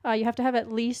 you have to have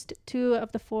at least 2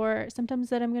 of the 4 symptoms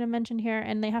that I'm going to mention here,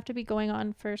 and they have to be going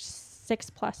on for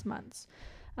 6+ months.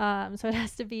 So it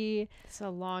has to be... It's a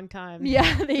long time.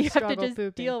 Yeah, that you have to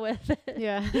just deal with it.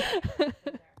 Yeah.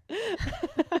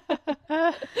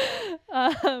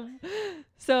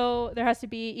 So there has to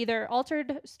be either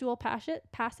altered stool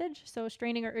passage, so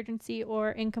straining or urgency,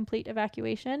 or incomplete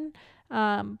evacuation,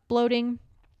 bloating,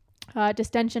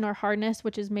 distension or hardness,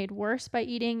 which is made worse by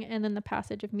eating, and then the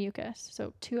passage of mucus.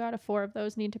 So 2 out of 4 of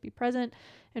those need to be present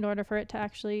in order for it to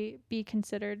actually be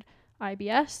considered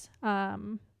IBS.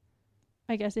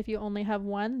 I guess if you only have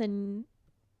one, then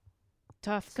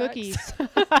tough cookies.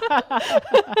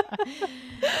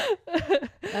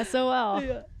 SOL.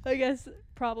 Yeah, I guess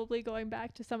probably going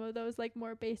back to some of those like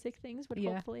more basic things would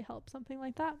hopefully help something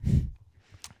like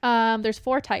that. There's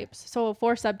 4 types, so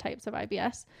 4 subtypes of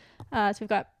IBS. So we've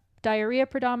got diarrhea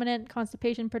predominant,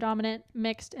 constipation predominant,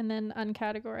 mixed, and then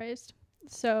uncategorized.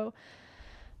 So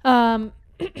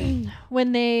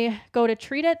when they go to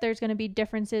treat it, there's going to be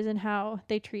differences in how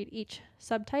they treat each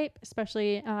subtype,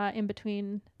 especially in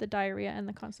between the diarrhea and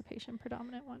the constipation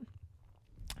predominant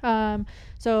one.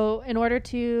 So in order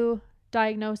to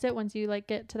diagnose it, once you like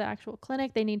get to the actual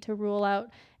clinic, they need to rule out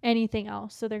anything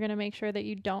else. So they're going to make sure that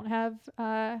you don't have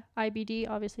IBD,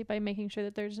 obviously by making sure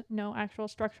that there's no actual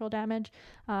structural damage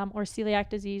or celiac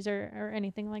disease or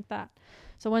anything like that.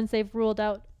 So once they've ruled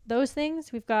out those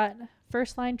things, we've got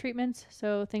first line treatments,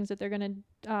 so things that they're going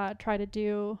to try to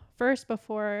do first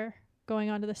before going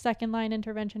on to the second line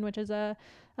intervention, which is an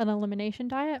elimination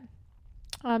diet.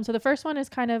 So the first one is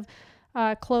kind of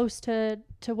close to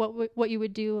what you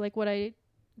would do, like what I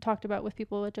talked about with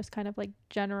people with just kind of like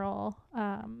general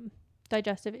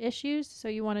digestive issues. So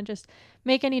you want to just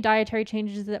make any dietary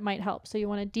changes that might help. So you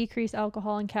want to decrease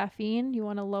alcohol and caffeine. You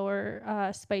want to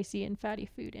lower spicy and fatty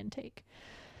food intake.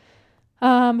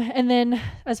 And then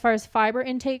as far as fiber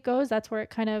intake goes, that's where it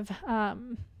kind of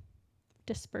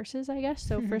disperses, I guess.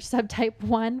 So for subtype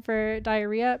 1, for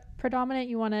diarrhea predominant,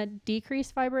 you want to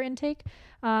decrease fiber intake.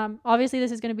 Obviously,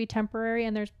 this is going to be temporary,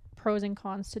 and there's pros and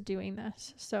cons to doing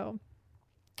this. So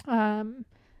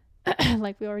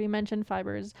like we already mentioned,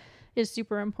 fiber is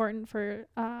super important for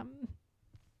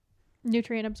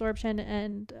nutrient absorption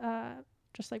and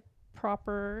just like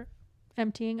proper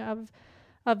emptying of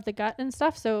the gut and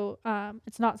stuff. So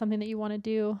it's not something that you want to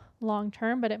do long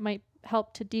term, but it might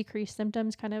help to decrease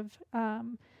symptoms, kind of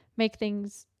make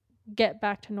things get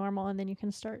back to normal, and then you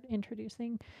can start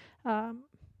introducing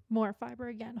more fiber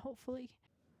again, hopefully.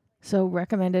 So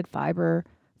recommended fiber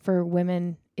for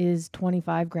women is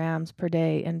 25 grams per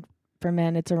day, and for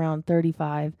men it's around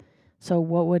 35. So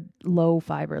what would low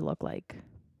fiber look like?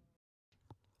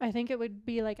 I think it would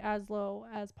be like as low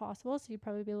as possible. So you'd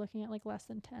probably be looking at like less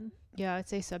than 10. Yeah, I'd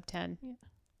say sub 10. Yeah.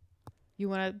 You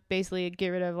want to basically get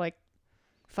rid of like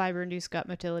fiber-induced gut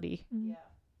motility. Yeah.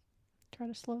 Try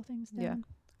to slow things down. Yeah.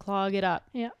 Clog it up.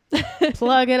 Yeah.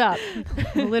 Plug it up.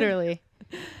 Literally.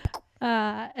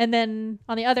 And then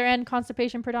on the other end,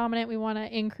 constipation predominant, we want to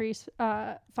increase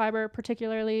fiber,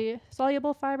 particularly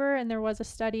soluble fiber. And there was a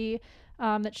study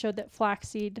that showed that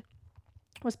flaxseed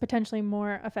was potentially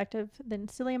more effective than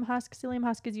psyllium husk. Psyllium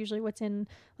husk is usually what's in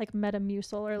like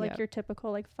Metamucil or like your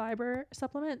typical like fiber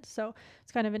supplement. So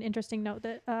it's kind of an interesting note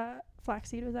that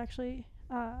flaxseed was actually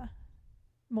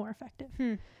more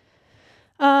effective.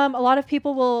 A lot of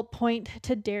people will point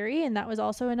to dairy, and that was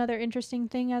also another interesting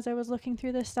thing as I was looking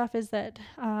through this stuff, is that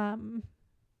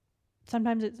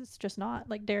sometimes it's just not.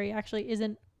 Like dairy actually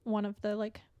isn't one of the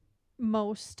like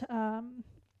most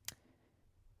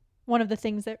one of the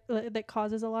things that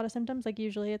causes a lot of symptoms. Like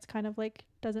usually it's kind of like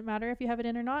doesn't matter if you have it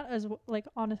in or not, as like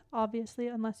obviously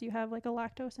unless you have like a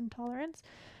lactose intolerance.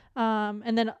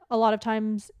 And then a lot of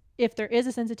times if there is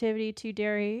a sensitivity to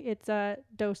dairy, it's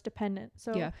dose dependent.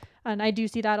 So and I do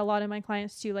see that a lot in my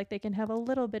clients too. Like they can have a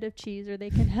little bit of cheese, or they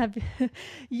can have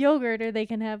yogurt, or they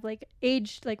can have like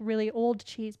aged, like really old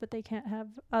cheese, but they can't have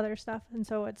other stuff. And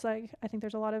so it's like, I think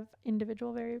there's a lot of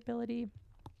individual variability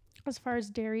as far as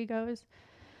dairy goes.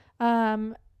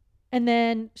 And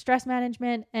then stress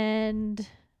management and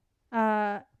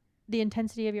the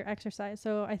intensity of your exercise.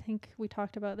 So I think we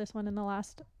talked about this one in the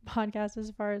last podcast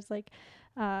as far as like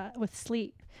with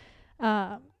sleep.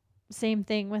 Same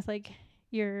thing with like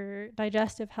your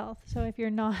digestive health. So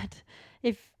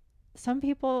if some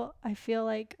people I feel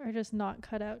like are just not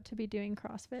cut out to be doing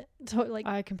CrossFit. So like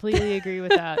I completely agree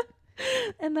with that.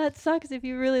 And that sucks if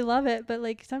you really love it, but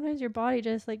like sometimes your body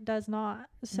just like does not.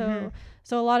 So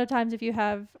so a lot of times if you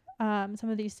have some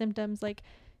of these symptoms, like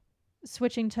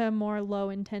switching to more low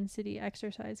intensity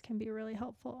exercise can be really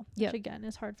helpful, which again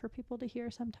is hard for people to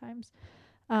hear sometimes.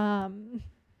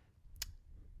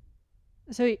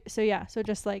 So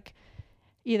just like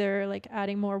either like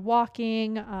adding more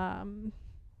walking,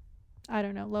 I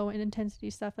don't know, low intensity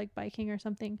stuff like biking or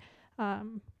something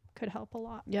could help a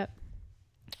lot.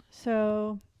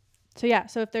 So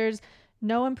if there's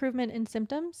no improvement in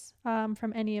symptoms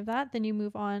from any of that, then you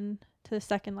move on to the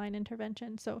second line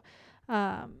intervention. So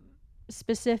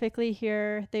specifically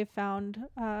here, they've found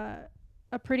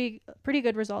a pretty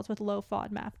good results with low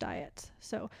FODMAP diets.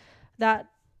 So that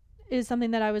is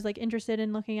something that I was like interested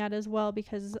in looking at as well,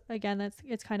 because again,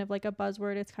 it's kind of like a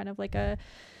buzzword. It's kind of like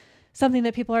something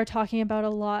that people are talking about a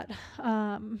lot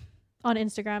on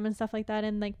Instagram and stuff like that,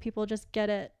 and like people just get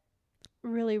it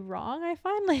really wrong. I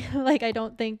find like I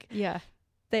don't think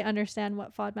they understand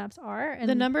what FODMAPs are, and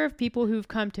the number of people who've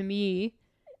come to me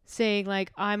saying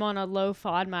like I'm on a low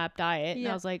FODMAP diet, and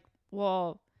I was like,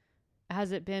 well,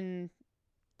 has it been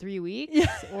 3 weeks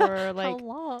or like how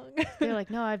long? They're like,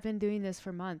 no, I've been doing this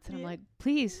for months, and I'm like,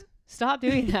 please stop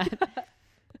doing that.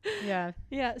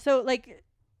 So like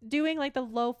doing like the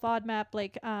low FODMAP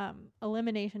like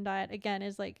elimination diet again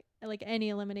is like any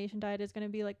elimination diet is going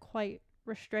to be like quite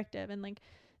restrictive, and like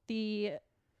the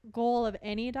goal of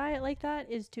any diet like that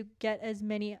is to get as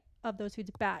many of those foods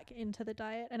back into the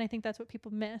diet. And I think that's what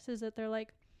people miss, is that they're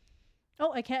like,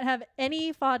 oh, I can't have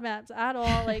any FODMAPs at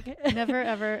all, like never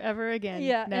ever again.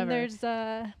 Never. And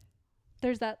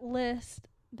there's that list,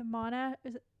 the Monash.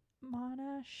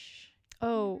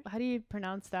 Oh, how do you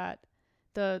pronounce that?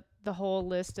 The whole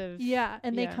list of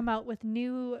and they come out with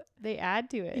they add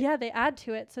to it. They add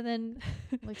to it. So then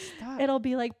like stop. It'll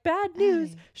be like, bad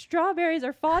news, strawberries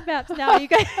are FODMAPs now. You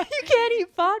guys you can't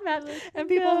eat FODMAPs. And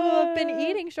people who have been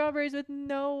eating strawberries with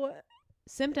no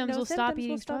symptoms will stop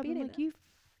eating strawberries. Like you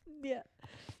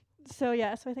So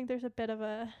I think there's a bit of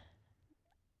a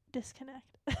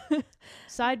disconnect.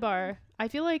 Sidebar, I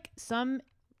feel like some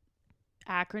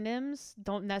acronyms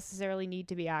don't necessarily need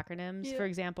to be acronyms. For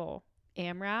example,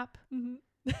 AMRAP.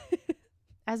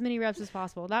 As many reps as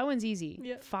possible. That one's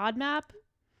easy. FODMAP.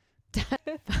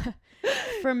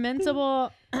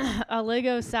 Fermentable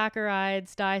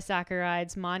oligosaccharides,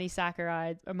 disaccharides,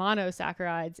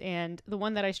 monosaccharides, and the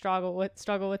one that I struggle with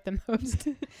the most,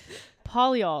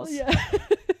 polyols.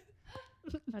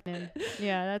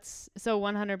 That's so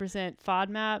 100%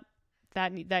 FODMAP.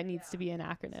 That needs to be an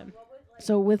acronym.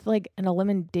 So with like an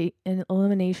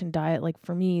elimination diet, like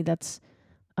for me, that's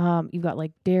you've got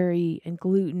like dairy and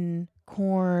gluten,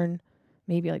 corn,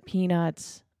 maybe like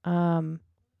peanuts,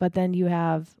 but then you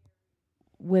have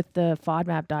with the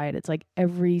FODMAP diet, it's like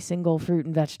every single fruit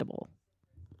and vegetable.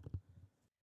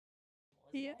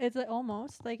 Yeah, it's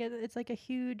almost like it's like a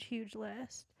huge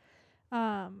list,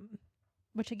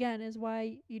 which again is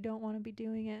why you don't want to be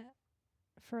doing it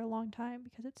for a long time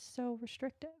because it's so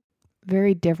restrictive.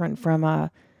 Very different from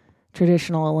a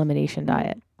traditional elimination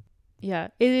diet. Yeah,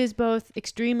 it is both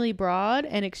extremely broad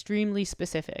and extremely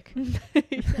specific.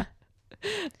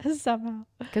 Somehow,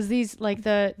 because these like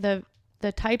the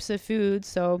types of foods,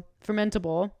 so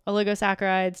fermentable,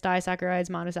 oligosaccharides, disaccharides,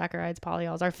 monosaccharides,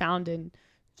 polyols, are found in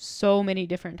so many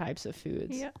different types of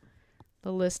foods. Yeah.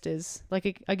 The list is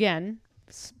like, again,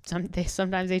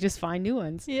 sometimes they just find new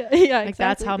ones. Yeah, like exactly.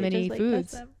 That's how They many just,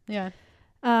 foods. test them.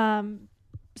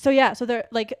 Yeah. So they're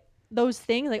like those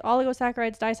things like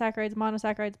oligosaccharides, disaccharides,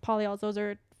 monosaccharides, polyols. Those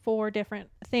are 4 different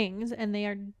things, and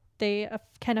they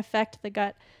can affect the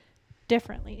gut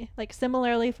differently, like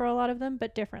similarly for a lot of them,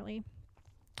 but differently.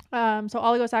 So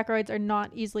oligosaccharides are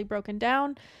not easily broken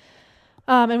down.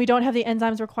 And we don't have the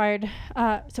enzymes required.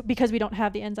 So because we don't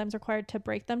have the enzymes required to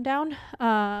break them down.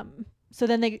 So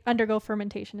then they undergo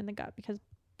fermentation in the gut because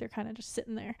they're kind of just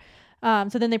sitting there.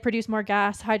 So then they produce more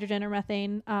gas, hydrogen or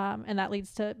methane, and that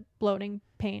leads to bloating,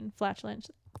 pain, flatulence.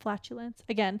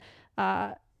 Again,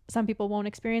 some people won't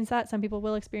experience that. Some people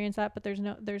will experience that, but there's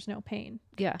no pain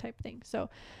type thing. So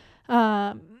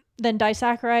then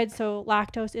disaccharides. So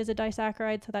lactose is a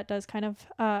disaccharide. So that does kind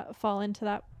of fall into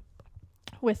that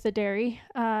with the dairy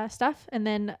stuff. And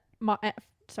then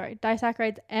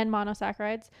disaccharides and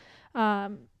monosaccharides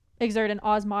exert an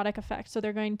osmotic effect. So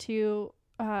they're going to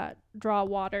draw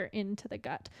water into the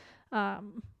gut,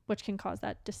 which can cause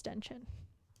that distension.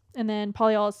 And then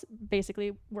polyols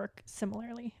basically work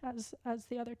similarly as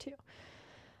the other 2.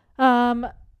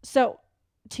 So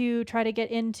to try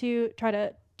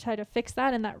to fix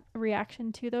that and that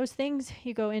reaction to those things,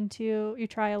 you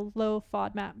try a low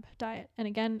FODMAP diet. And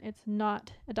again, it's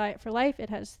not a diet for life. It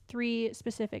has 3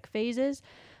 specific phases.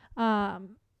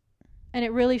 And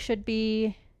it really should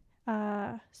be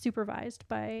supervised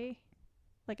by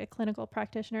like a clinical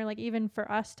practitioner, like even for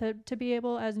us to be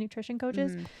able as nutrition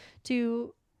coaches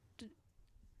to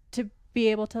be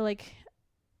able to like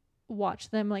watch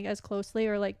them like as closely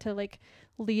or like to like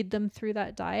lead them through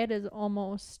that diet is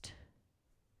almost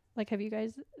like, have you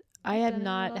guys I have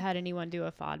not had anyone do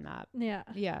a FODMAP.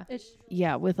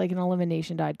 Yeah, with like an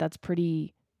elimination diet that's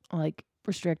pretty like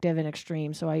restrictive and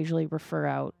extreme, so I usually refer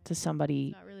out to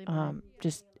somebody.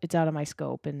 Just it's out of my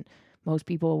scope, and most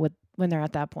people when they're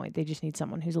at that point, they just need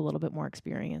someone who's a little bit more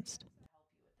experienced.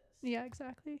 Yeah,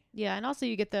 exactly. Yeah, and also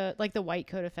you get the white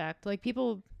coat effect. Like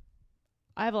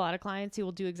I have a lot of clients who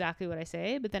will do exactly what I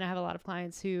say, but then I have a lot of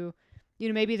clients who,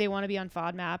 maybe they want to be on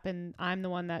FODMAP and I'm the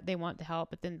one that they want to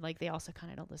help, but then like they also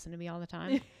kind of don't listen to me all the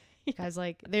time. Because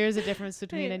like there's a difference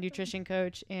between a nutrition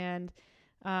coach and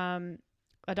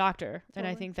a doctor. Totally. And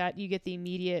I think that you get the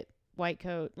immediate white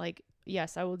coat, like,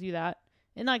 yes, I will do that.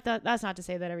 And like that's not to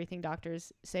say that everything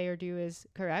doctors say or do is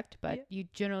correct, but you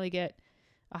generally get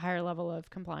a higher level of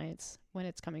compliance when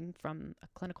it's coming from a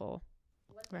clinical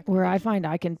recommendation. Where I find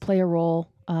I can play a role,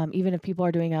 even if people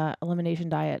are doing a elimination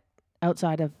diet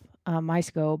outside of my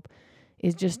scope,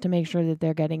 is just to make sure that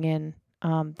they're getting in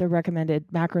the recommended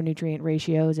macronutrient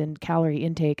ratios and calorie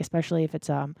intake, especially if it's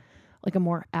like a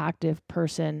more active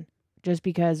person, just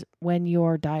because when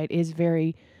your diet is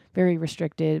very, very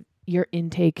restricted, your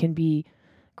intake can be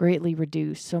greatly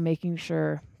reduced. So making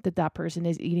sure that person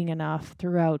is eating enough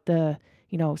throughout the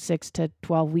 6 to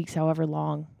 12 weeks, however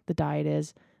long the diet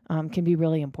is, can be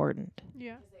really important.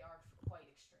 Yeah. Because they are quite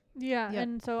extreme. Yeah.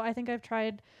 And so I think I've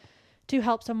tried to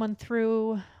help someone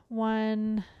through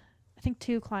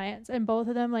 2 clients, and both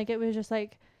of them, like, it was just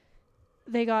like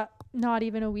they got not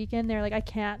even a week in. They're like, I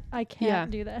can't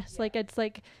do this. Like, it's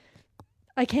like,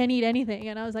 I can't eat anything.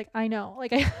 And I was like, I know,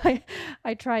 like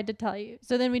I tried to tell you.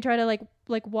 So then we try to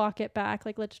like walk it back.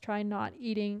 Like, let's try not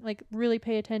eating, like really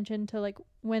pay attention to like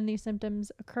when these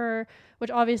symptoms occur, which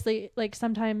obviously like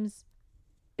sometimes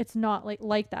it's not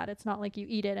like that. It's not like you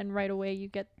eat it and right away you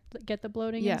get the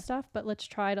bloating and stuff, but let's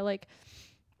try to like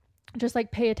just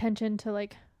like pay attention to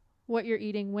like what you're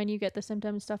eating when you get the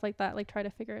symptoms, stuff like that. Like, try to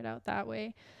figure it out that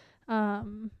way.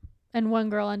 And one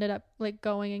girl ended up like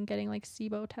going and getting like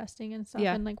SIBO testing and stuff,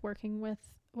 and like working with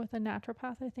a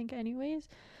naturopath, I think, anyways.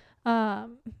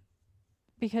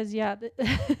 Because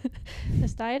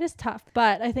this diet is tough.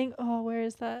 But I think, where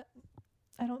is that?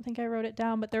 I don't think I wrote it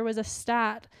down, but there was a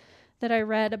stat that I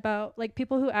read about like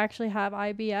people who actually have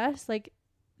IBS, like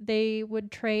they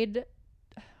would trade,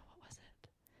 what was it?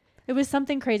 It was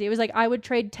something crazy. It was like, I would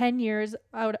trade 10 years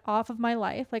off of my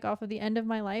life, like off of the end of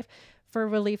my life, for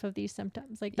relief of these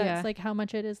symptoms. Like, that's like how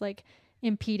much it is like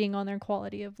impeding on their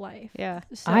quality of life. Yeah.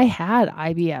 So I had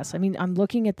IBS. I mean, I'm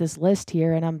looking at this list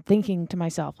here and I'm thinking to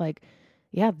myself, like,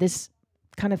 yeah, this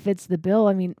kind of fits the bill.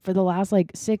 I mean, for the last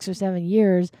like 6 or 7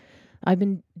 years, I've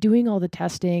been doing all the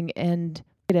testing and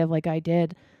like I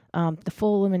did the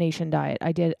full elimination diet.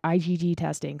 I did IgG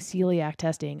testing, celiac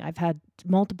testing. I've had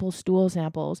multiple stool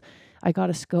samples. I got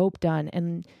a scope done,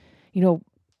 and, you know,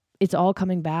 it's all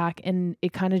coming back, and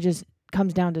it kind of just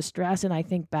comes down to stress. And I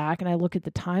think back and I look at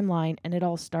the timeline, and it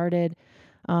all started,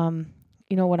 you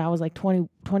know, when I was like 20,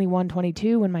 21,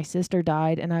 22, when my sister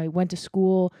died, and I went to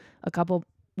school a couple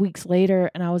weeks later,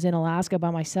 and I was in Alaska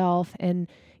by myself, and,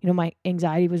 you know, my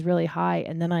anxiety was really high.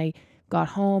 And then I got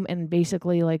home, and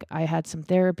basically like I had some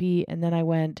therapy, and then I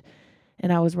went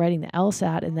and I was writing the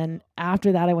LSAT. And then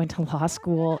after that I went to law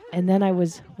school, and then I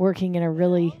was working in a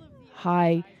really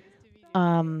high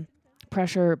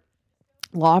pressure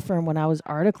law firm when I was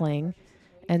articling.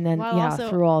 And then, While yeah, also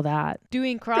through all that.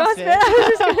 doing CrossFit. I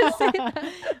was just gonna say that.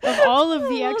 Of all of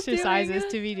the While exercises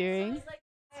doing to be doing.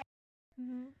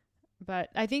 Mhm. But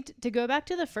I think to go back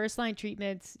to the first line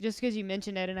treatments, just because you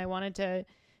mentioned it, and I wanted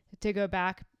to go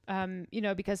back, you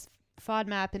know, because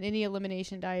FODMAP and any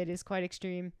elimination diet is quite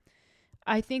extreme.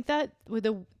 I think that with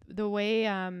the way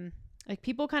like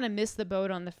people kind of miss the boat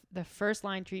on the first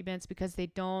line treatments because they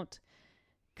don't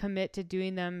commit to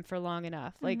doing them for long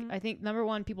enough. Like, I think number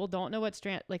one, people don't know what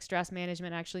stress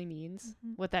management actually means,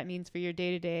 what that means for your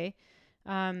day to day.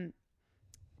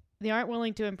 They aren't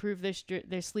willing to improve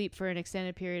their sleep for an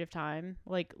extended period of time.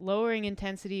 Like lowering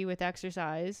intensity with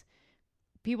exercise.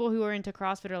 People who are into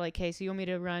CrossFit are like, hey, so you want me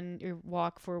to run or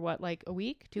walk for what, like a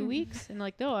week, 2 weeks? And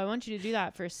like, no, I want you to do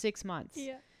that for 6 months.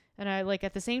 Yeah. And I like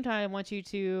at the same time, I want you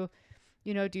to,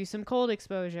 you know, do some cold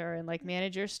exposure and like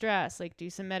manage your stress, like do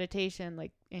some meditation,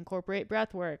 like incorporate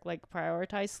breath work, like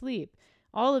prioritize sleep,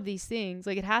 all of these things.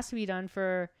 Like it has to be done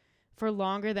for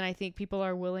longer than I think people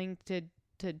are willing to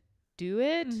do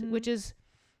it, which is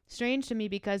strange to me,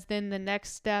 because then the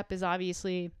next step is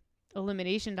obviously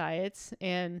elimination diets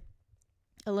and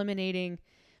eliminating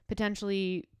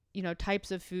potentially, you know, types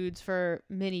of foods for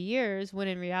many years, when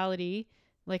in reality,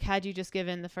 like had you just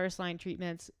given the first line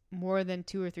treatments more than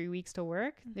 2 or 3 weeks to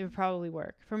work, they would probably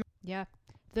work.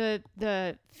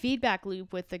 The feedback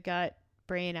loop with the gut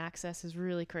brain axis is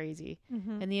really crazy,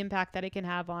 and the impact that it can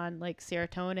have on like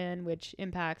serotonin, which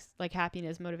impacts like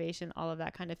happiness, motivation, all of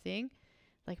that kind of thing.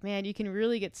 Like, man, you can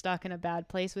really get stuck in a bad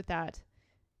place with that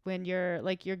when you're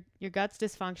like your gut's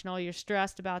dysfunctional, you're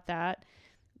stressed about that.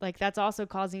 Like that's also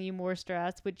causing you more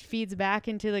stress, which feeds back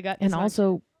into the gut. And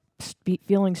also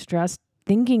feeling stressed,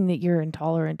 thinking that you're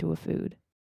intolerant to a food.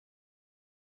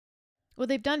 Well,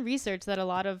 they've done research that a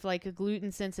lot of like a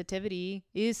gluten sensitivity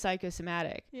is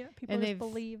psychosomatic. Yeah, people and just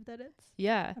believe that it's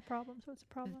a problem, so it's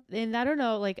a problem. And I don't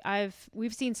know, like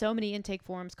we've seen so many intake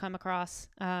forms come across,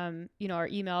 you know, our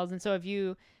emails, and so have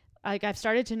you. Like I've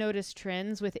started to notice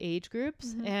trends with age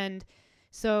groups, and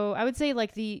so I would say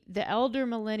like the elder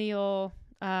millennial.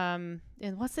 And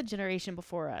what's the generation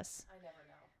before us? I never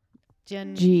know.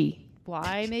 Gen G.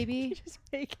 Y, maybe? You just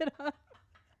make it up.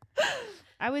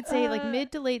 I would say like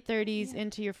mid to late 30s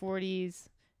into your 40s.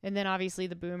 And then obviously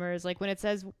the boomers. Like when it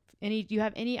says do you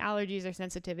have any allergies or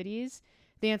sensitivities?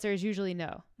 The answer is usually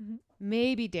no.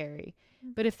 Maybe dairy.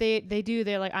 But if they do,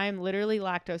 they're like, I am literally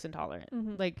lactose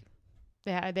intolerant. Like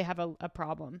they have a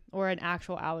problem or an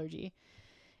actual allergy.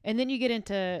 And then you get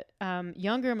into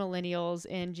younger millennials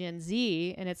and Gen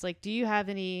Z, and it's like, do you have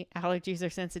any allergies or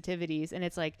sensitivities? And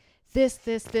it's like this,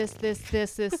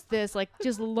 like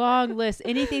just long list.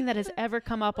 Anything that has ever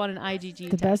come up on an IgG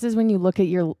The test. best is when you look at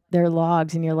their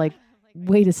logs and you're like,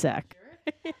 wait a sec.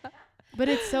 But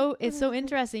it's so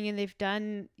interesting, and they've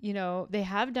done, you know, they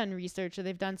have done research, or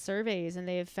they've done surveys, and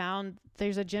they have found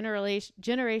there's a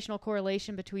generational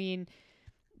correlation between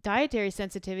dietary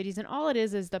sensitivities, and all it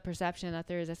is the perception that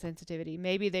there is a sensitivity.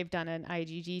 Maybe they've done an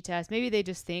IgG test. Maybe they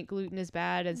just think gluten is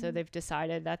bad, and so they've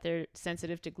decided that they're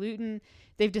sensitive to gluten.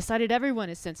 They've decided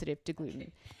everyone is sensitive to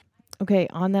gluten. Okay,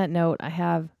 on that note, I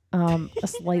have a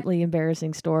slightly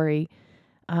embarrassing story.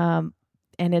 And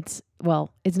it's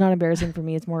not embarrassing for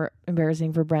me. It's more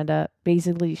embarrassing for Brenda.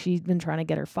 Basically, she's been trying to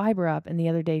get her fiber up, and the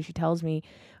other day she tells me,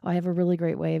 I have a really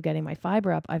great way of getting my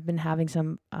fiber up. I've been having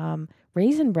some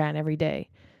Raisin Bran every day.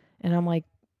 And I'm like,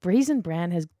 Raisin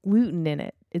Bran has gluten in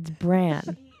it. It's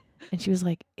bran. And she was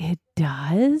like, it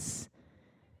does?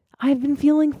 I've been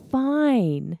feeling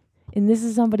fine. And this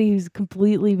is somebody who's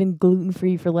completely been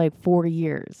gluten-free for like 4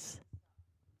 years.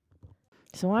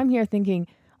 So I'm here thinking,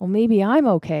 well, maybe I'm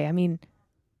okay. I mean,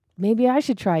 maybe I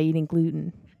should try eating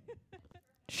gluten.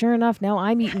 Sure enough, now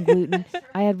I'm eating gluten.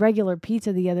 I had regular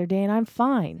pizza the other day and I'm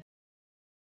fine.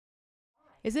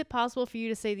 Is it possible for you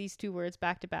to say these two words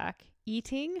back to back?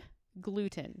 Eating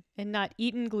gluten and not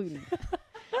eating gluten.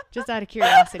 Just out of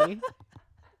curiosity.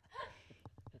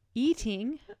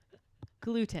 Eating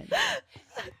gluten.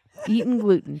 Eating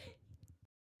gluten.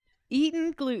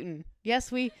 Eating gluten.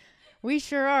 Yes, we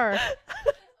sure are.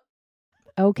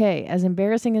 Okay, as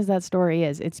embarrassing as that story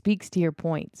is, it speaks to your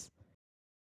points.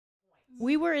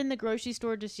 We were in the grocery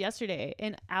store just yesterday,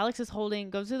 and Alex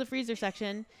goes to the freezer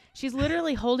section. She's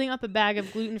literally holding up a bag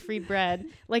of gluten-free bread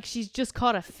like she's just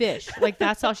caught a fish. Like,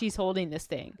 that's how she's holding this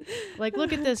thing. Like,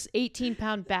 look at this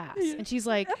 18-pound bass. And she's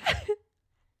like,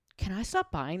 can I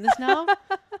stop buying this now?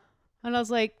 And I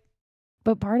was like,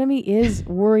 But part of me is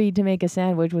worried to make a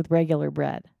sandwich with regular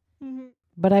bread. Mm-hmm.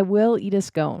 But I will eat a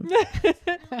scone.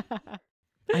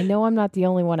 I know I'm not the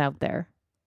only one out there.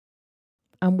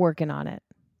 I'm working on it.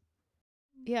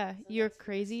 yeah, you're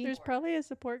crazy. There's probably a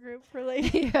support group for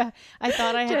like Yeah, I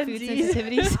thought I had Gen food Zs.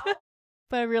 sensitivities,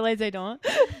 but I realized I don't.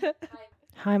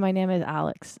 Hi, my name is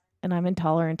Alex, and I'm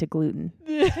intolerant to gluten.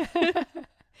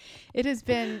 It has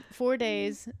been 4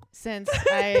 days since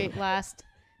I last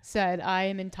said I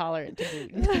am intolerant to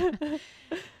gluten.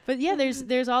 But yeah,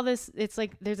 there's all this. It's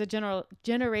like there's a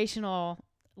generational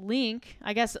link.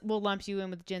 I guess we'll lump you in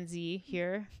with Gen Z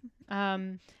here.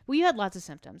 Well, you had lots of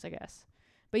symptoms, I guess.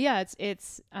 But yeah,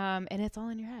 it's and it's all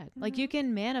in your head. Like, you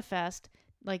can manifest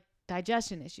like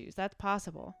digestion issues. That's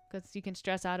possible because you can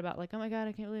stress out about like, oh my God,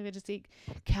 I can't believe I just ate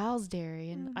cow's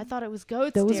dairy and I thought it was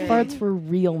goat's Those dairy. farts were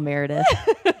real, Meredith.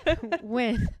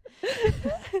 When?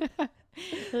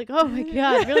 Like, oh my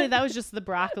God, really? That was just the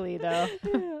broccoli though.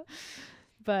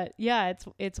 But yeah,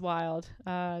 it's wild.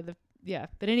 But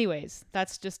anyways,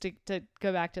 that's just to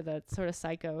go back to the sort of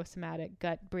psychosomatic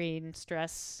gut brain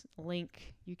stress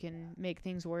link. You can make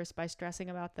things worse by stressing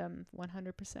about them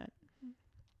 100%.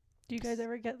 Do you guys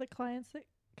ever get the clients that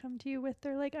come to you with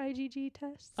their like IgG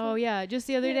tests? Oh yeah, just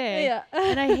the other day. Yeah.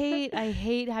 And I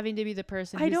hate having to be the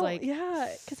person who's like,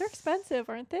 because they're expensive,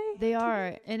 aren't they? they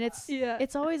are, and it's Yeah.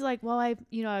 it's always like, well, I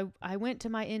went to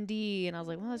my ND and I was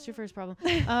like, well, that's your first problem.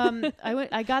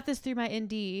 I got this through my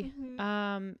ND,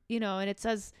 and it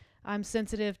says I'm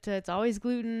sensitive to, it's always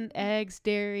gluten, eggs,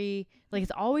 dairy, like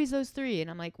it's always those three,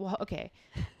 and I'm like, well, okay.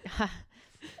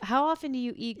 How often do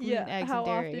you eat gluten, eggs, and dairy?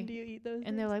 How often do you eat those?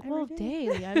 And they're like, Every well, day.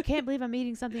 daily. I can't believe I'm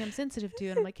eating something I'm sensitive to.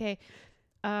 And I'm like, hey,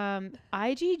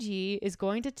 IgG is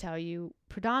going to tell you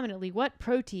predominantly what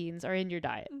proteins are in your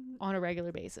diet on a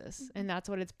regular basis. And that's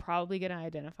what it's probably going to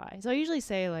identify. So I usually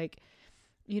say, like,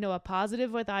 a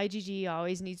positive with IgG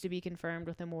always needs to be confirmed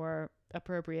with a more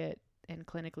appropriate and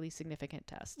clinically significant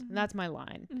test. And that's my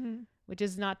line, which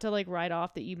is not to like write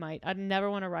off that I'd never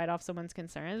want to write off someone's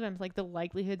concerns. But I'm like, the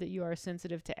likelihood that you are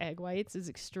sensitive to egg whites is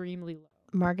extremely low.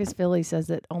 Marcus Philly says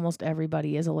that almost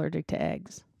everybody is allergic to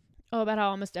eggs. Oh, about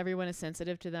how almost everyone is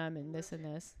sensitive to them and this and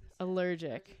this.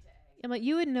 Allergic. I'm like,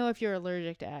 you would know if you're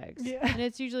allergic to eggs. Yeah. And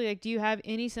it's usually like, do you have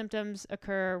any symptoms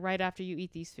occur right after you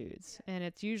eat these foods? And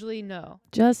it's usually no.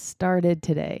 Just started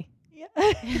today.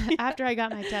 Yeah. After I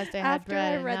got my test, I had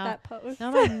bread. After I read that post. Now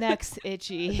my neck's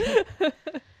itchy.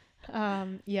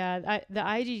 The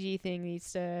IgG thing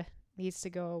needs to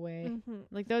go away.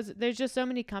 Like there's just so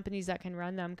many companies that can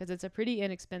run them because it's a pretty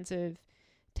inexpensive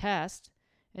test.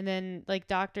 And then like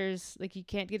doctors, like you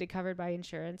can't get it covered by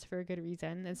insurance for a good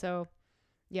reason. And so,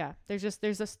 yeah,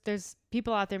 there's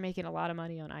people out there making a lot of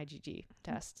money on IgG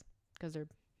tests because they're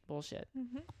bullshit.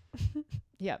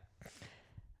 Yep.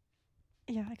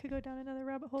 Yeah, I could go down another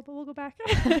rabbit hole, but we'll go back.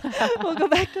 We'll go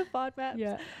back to FODMAPs.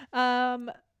 Yeah.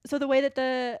 So the way that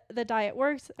the diet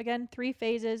works, again, 3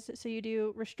 phases. So you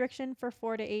do restriction for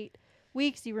 4 to 8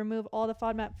 weeks. You remove all the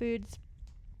FODMAP foods.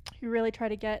 You really try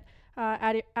to get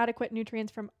adequate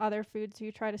nutrients from other foods. So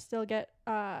you try to still get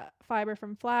fiber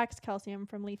from flax, calcium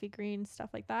from leafy greens,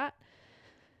 stuff like that.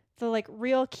 The like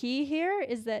real key here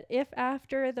is that if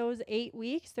after those 8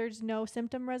 weeks there's no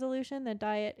symptom resolution, the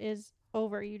diet is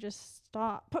over. You just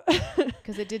stop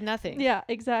because it did nothing. Yeah,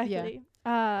 exactly.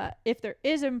 Yeah. If there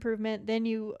is improvement, then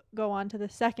you go on to the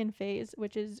second phase,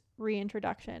 which is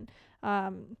reintroduction.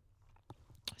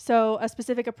 So a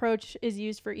specific approach is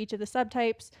used for each of the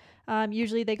subtypes.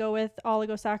 Usually they go with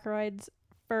oligosaccharides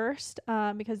first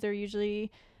because they're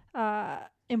usually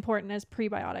important as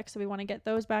prebiotics. So we want to get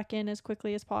those back in as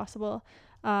quickly as possible.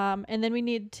 And then we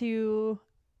need to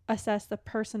assess the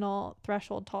personal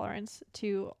threshold tolerance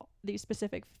to these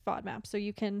specific FODMAPs. So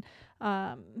you can,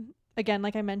 again,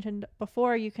 like I mentioned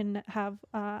before, you can have,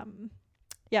 a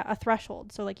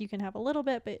threshold. So like you can have a little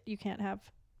bit, but you can't have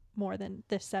more than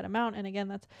this set amount. And again,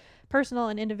 that's personal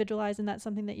and individualized, and that's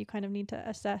something that you kind of need to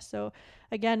assess. So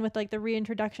again, with like the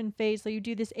reintroduction phase, so you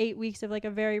do this 8 weeks of like a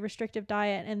very restrictive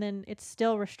diet, and then it's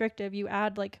still restrictive. You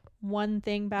add like one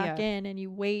thing back in, and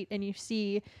you wait and you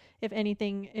see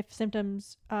if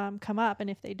symptoms come up, and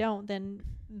if they don't,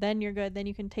 then you're good. Then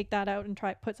you can take that out and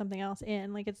put something else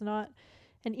in. Like, it's not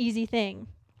an easy thing.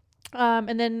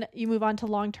 And then you move on to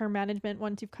long-term management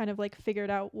once you've kind of like figured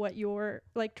out what your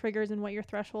like triggers and what your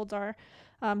thresholds are.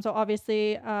 So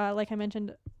obviously, like I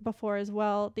mentioned before as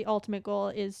well, the ultimate goal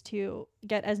is to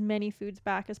get as many foods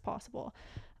back as possible.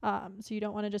 So you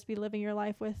don't want to just be living your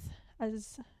life with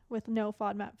no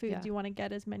FODMAP foods. Yeah. You want to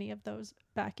get as many of those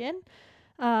back in.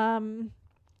 And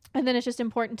then it's just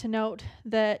important to note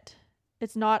that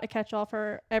it's not a catch-all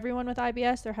for everyone with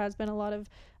IBS. There has been a lot of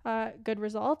good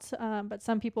results, but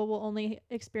some people will only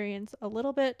experience a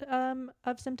little bit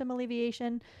of symptom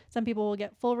alleviation. Some people will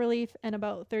get full relief, and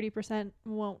about 30%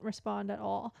 won't respond at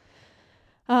all.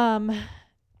 And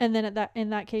then in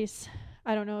that case,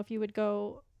 I don't know if you would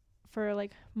go for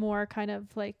like more kind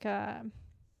of like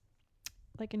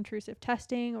intrusive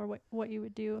testing, or what you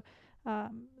would do.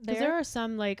 There are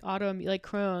some like autoimmune, like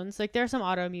Crohn's, like there are some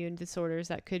autoimmune disorders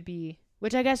that could be,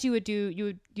 which I guess you would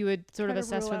sort of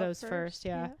assess for those first.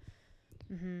 Yeah.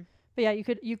 Mm-hmm. But yeah,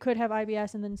 you could have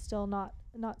IBS and then still not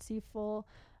see full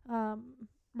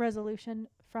resolution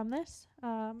from this.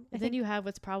 Then you have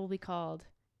what's probably called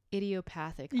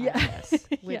idiopathic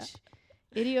IBS, which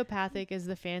idiopathic is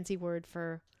the fancy word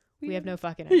for we have no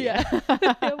fucking idea.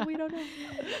 Yeah, we don't know.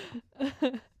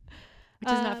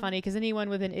 Which is not funny, because anyone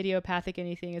with an idiopathic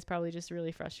anything is probably just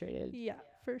really frustrated. Yeah,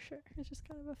 for sure. It's just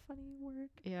kind of a funny word.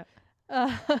 Yeah.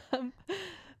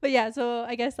 But yeah, so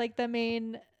I guess like the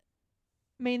main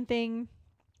thing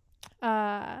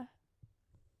that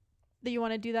you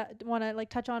want to like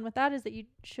touch on with that is that you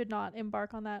should not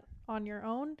embark on that on your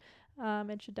own.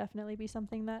 It should definitely be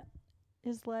something that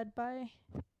is led by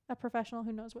a professional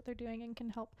who knows what they're doing and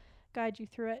can help guide you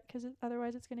through it, because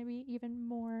otherwise it's going to be even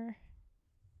more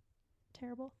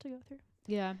terrible to go through.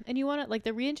 Yeah. And you want to, like,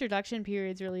 the reintroduction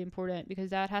period is really important, because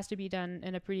that has to be done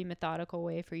in a pretty methodical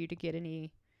way for you to get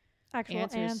any actual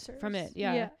answers from it.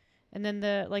 Yeah. And then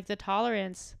the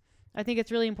tolerance, I think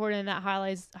it's really important, and that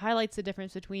highlights the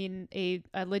difference between a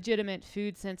legitimate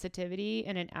food sensitivity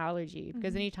and an allergy.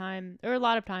 Because anytime, or a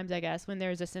lot of times, I guess, when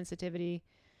there's a sensitivity,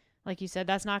 like you said,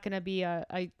 that's not going to be a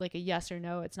yes or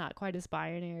no. It's not quite as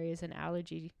binary as an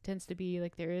allergy. It tends to be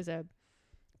like there is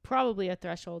probably a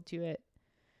threshold to it.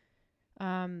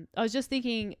 I was just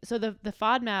thinking, so the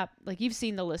FODMAP, like, you've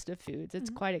seen the list of foods.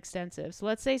 It's quite extensive. So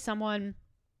let's say someone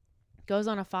goes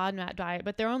on a FODMAP diet,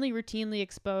 but they're only routinely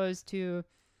exposed to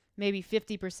maybe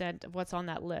 50% of what's on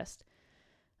that list.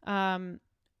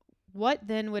 What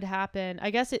then would happen?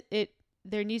 I guess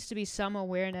there needs to be some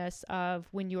awareness of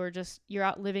when you're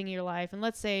out living your life, and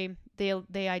let's say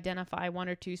they identify one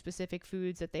or two specific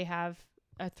foods that they have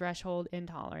a threshold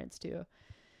intolerance to.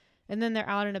 And then they're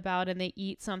out and about and they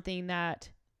eat something that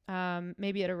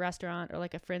maybe at a restaurant or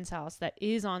like a friend's house that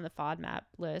is on the FODMAP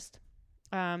list,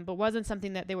 but wasn't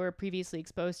something that they were previously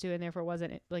exposed to and therefore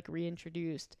wasn't like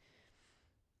reintroduced.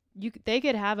 They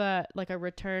could have a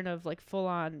return of like full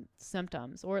on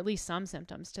symptoms, or at least some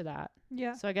symptoms to that.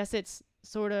 Yeah. So I guess it's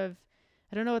sort of,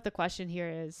 I don't know what the question here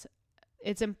is.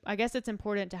 I guess it's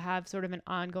important to have sort of an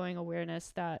ongoing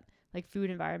awareness that like food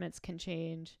environments can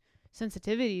change,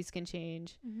 sensitivities can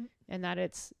change, and that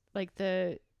it's like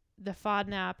the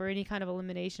FODMAP or any kind of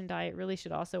elimination diet really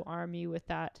should also arm you with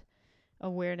that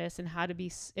awareness and how to be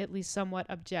at least somewhat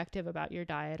objective about your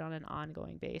diet on an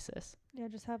ongoing basis. Yeah,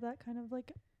 just have that kind of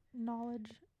like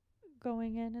knowledge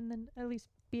going in, and then at least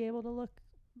be able to look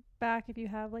back if you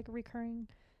have like recurring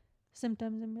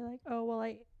symptoms and be like, oh, well,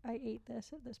 I ate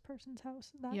this at this person's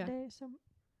house that day, so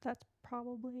that's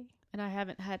probably. And I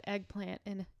haven't had eggplant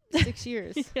in 6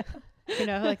 years. You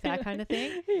know, like that kind of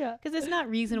thing. Yeah. Because it's not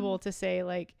reasonable to say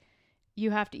like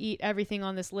you have to eat everything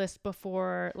on this list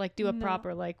before like do a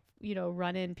proper like, you know,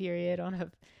 run-in period on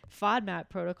a FODMAP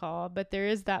protocol. But there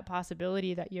is that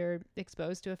possibility that you're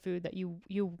exposed to a food that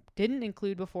you didn't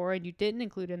include before and you didn't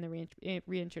include in the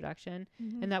reintroduction,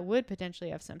 and that would potentially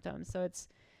have symptoms. So it's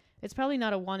probably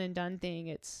not a one and done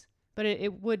thing. But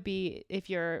it would be if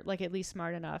you're like at least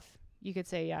smart enough. You could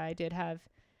say, yeah, I did have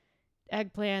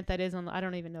eggplant that is on I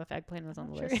don't even know if eggplant was on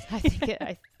the list. I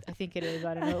think it is.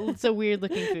 I don't know. It's a weird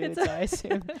looking food, so I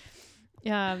assume. You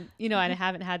know, and I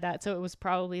haven't had that, so it was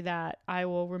probably that I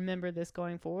will remember this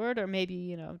going forward, or maybe,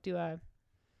 you know,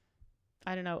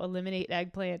 eliminate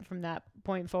eggplant from that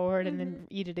point forward and then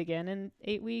eat it again in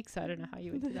 8 weeks. I don't know how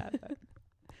you would do that, but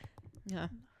yeah.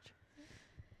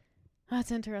 That's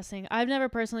interesting. I've never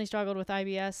personally struggled with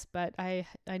IBS, but I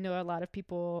know a lot of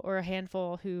people, or a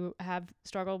handful, who have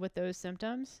struggled with those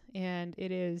symptoms, and it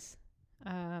is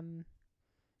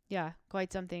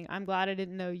quite something. I'm glad I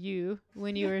didn't know you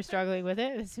when you were struggling with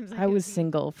it. It seems like I was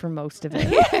single for most of it.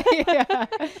 Yeah.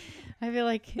 I feel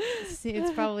like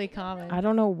it's probably common. I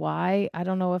don't know why. I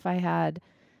don't know if I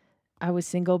was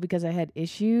single because I had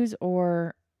issues,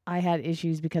 or I had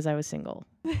issues because I was single.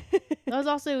 That was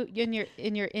also in your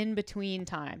in between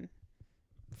time,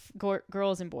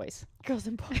 girls and boys. Girls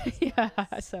and boys. Yeah,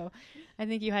 so I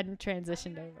think you hadn't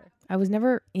transitioned over. I was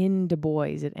never into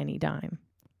boys at any time.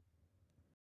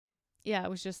 Yeah, it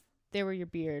was just they were your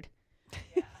beard.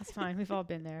 That's fine. We've all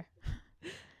been there.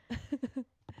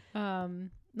 No,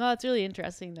 that's really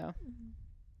interesting though.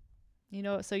 You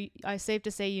know, so I safe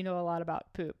to say you know a lot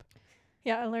about poop.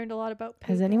 Yeah, I learned a lot about poop.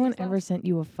 Has anyone ever sent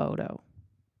you a photo?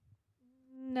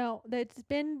 No, that's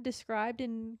been described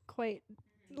in quite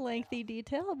lengthy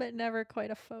detail, but never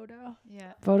quite a photo.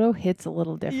 Yeah. Photo hits a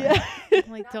little different. Yeah.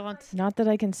 Like don't. Not that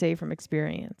I can say from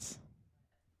experience.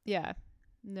 Yeah.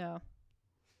 No.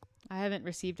 I haven't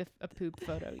received a poop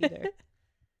photo either.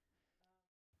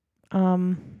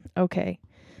 Okay.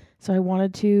 So I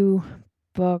wanted to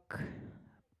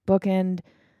bookend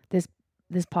this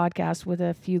podcast with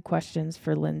a few questions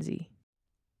for Lynsey.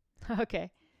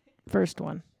 Okay. First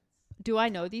one. Do I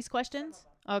know these questions?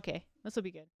 Okay. This will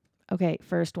be good. Okay,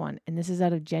 first one. And this is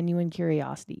out of genuine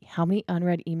curiosity. How many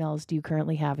unread emails do you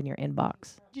currently have in your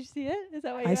inbox? Did you see it? Is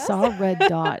that what you I asked? saw a red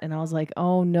dot and I was like,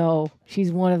 oh no,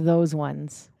 she's one of those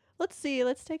ones. Let's see.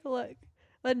 Let's take a look.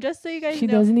 And just so you guys She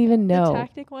know, doesn't even the know.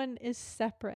 tactic one is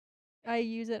separate. I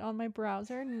use it on my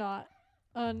browser, not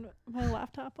on my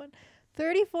laptop one.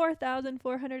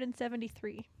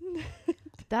 34,473.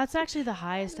 That's actually the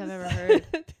highest I've ever heard.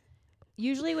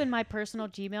 Usually when my personal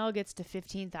Gmail gets to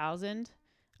 15,000,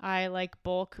 I like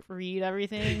bulk read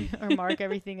everything or mark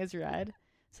everything as read.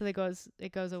 So it goes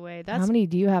away. How many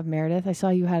do you have, Meredith? I saw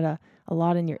you had a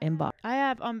lot in your inbox. I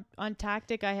have on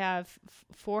Tactic I have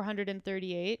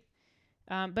 438.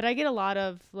 But I get a lot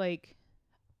of like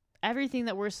everything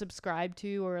that we're subscribed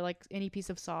to, or like any piece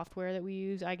of software that we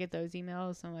use. I get those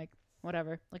emails. So I'm like,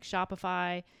 whatever, like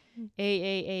Shopify,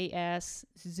 AAAS,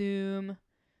 Zoom.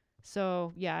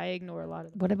 So yeah, I ignore a lot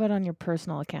of them. What about on your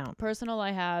personal account? Personal,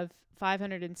 I have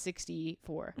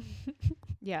 564.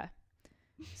 Yeah.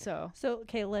 So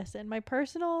okay, listen. My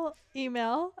personal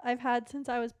email I've had since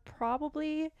I was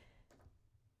probably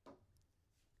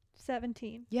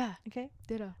 17. yeah, Okay.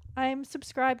 ditto. I'm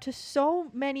subscribed to so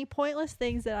many pointless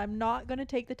things that I'm not going to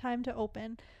take the time to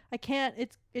open. I can't.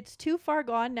 It's too far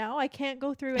gone now. I can't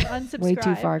go through and unsubscribe. Way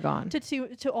too far gone.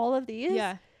 To all of these.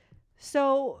 Yeah.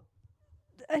 So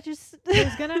I just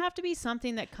There's gonna have to be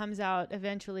something that comes out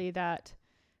eventually that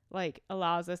like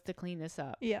allows us to clean this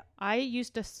up. Yeah. I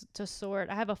used to sort.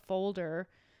 I have a folder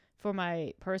for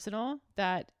my personal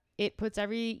that it puts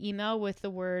every email with the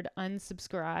word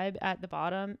unsubscribe at the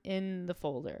bottom in the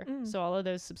folder. So all of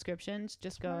those subscriptions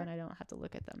just go and I don't have to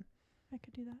look at them. I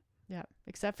could do that. Yeah.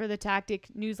 Except for the Tactic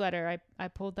newsletter. I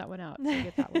pulled that one out. So I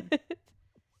get that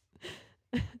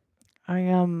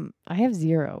one. I have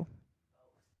 0.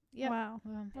 Yeah. Wow.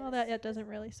 Well, that doesn't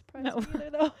really surprise No. me either,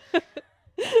 though.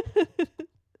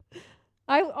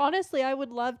 I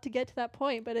would love to get to that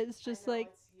point, but it's just like,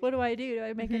 what do I do? Do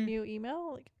I make a new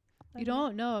email? Like, You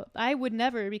don't know. I would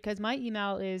never, because my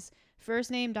email is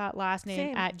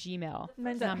firstname.lastname @gmail.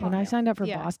 Mine's at When I Hotmail. signed up for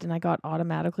Yeah. Boston, I got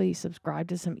automatically subscribed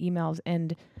to some emails,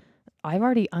 and I've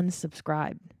already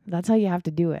unsubscribed. That's how you have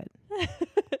to do it.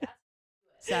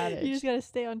 Savage. You just got to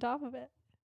stay on top of it.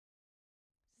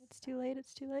 It's too late.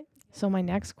 It's too late. So my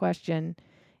next question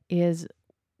is,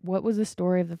 what was the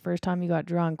story of the first time you got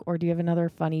drunk, or do you have another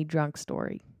funny drunk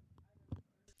story?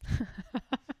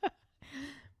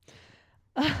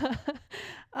 I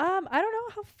don't know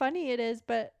how funny it is,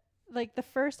 but like the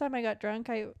first time I got drunk,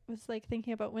 I was like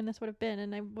thinking about when this would have been,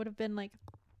 and I would have been like,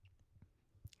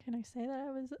 can I say that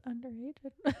I was underage?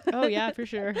 Oh yeah, for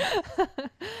sure.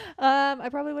 I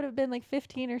probably would have been like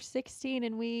 15 or 16,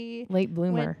 and we Late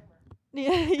bloomer.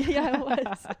 yeah, it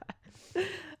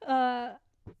was.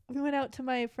 We went out to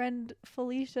my friend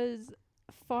Felicia's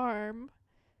farm,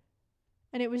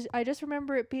 and I just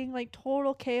remember it being like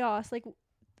total chaos. Like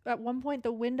at one point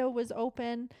the window was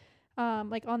open,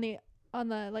 like on the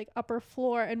like upper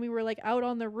floor, and we were like out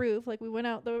on the roof. Like we went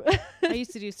out the I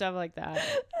used to do stuff like that.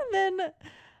 and then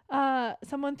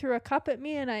someone threw a cup at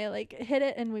me, and I like hit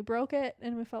it, and we broke it,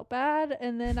 and we felt bad.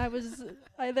 And then I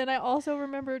also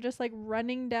remember just like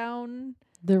running down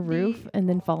The roof and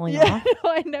then falling yeah, off.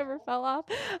 no, I never fell off.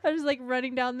 I was like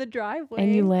running down the driveway.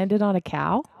 And you landed on a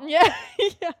cow? Yeah,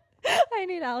 yeah. I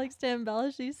need Alex to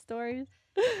embellish these stories.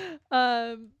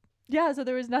 Yeah, so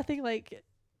there was nothing like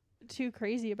too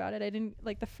crazy about it. I didn't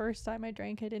like the first time I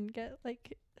drank, I didn't get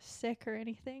like sick or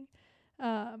anything.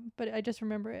 But I just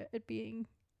remember it being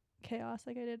chaos.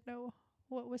 Like I didn't know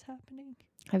what was happening.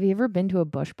 Have you ever been to a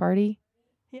bush party?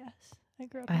 Yes, I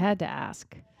grew up. I had to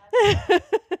ask.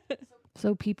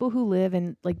 So people who live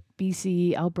in like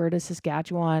BC, Alberta,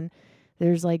 Saskatchewan,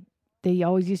 there's like they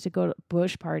always used to go to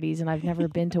bush parties, and I've never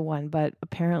been to one, but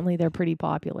apparently they're pretty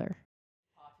popular.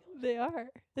 They are.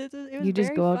 It was You just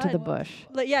very go out to the fun. bush.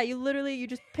 Like yeah, you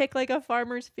just pick like a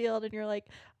farmer's field, and you're like,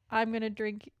 I'm gonna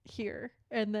drink here,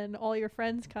 and then all your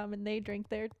friends come and they drink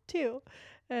there too,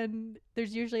 and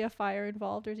there's usually a fire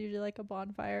involved. There's usually like a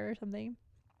bonfire or something,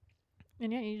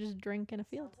 and yeah, you just drink in a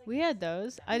field. We had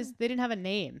those. They didn't have a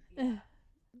name.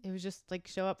 It was just like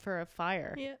show up for a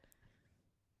fire. Yeah.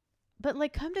 But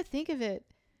like, come to think of it,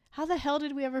 how the hell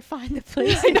did we ever find the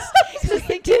places? Just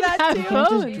thinking that have too. You can't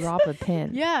phones. just drop a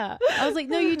pin. Yeah, I was like,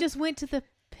 no, you just went to the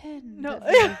pin. No.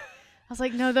 I was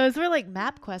like, no, those were like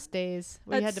MapQuest days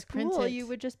where you At had to print school, it. you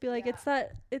would just be like, it's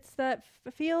that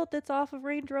field that's off of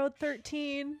Range Road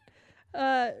 13.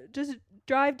 Just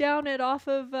drive down it off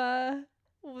of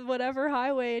whatever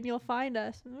highway and you'll find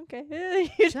us. Okay.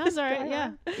 You Sounds just alright. drive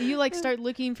Yeah, around. you like start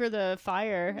looking for the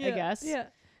fire. I guess. Yeah.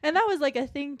 And that was like a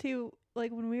thing too.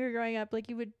 Like when we were growing up, like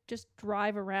you would just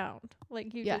drive around.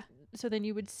 Like you Yeah. so then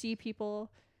you would see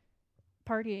people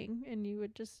partying and you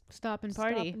would just Stop and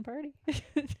stop party. and party.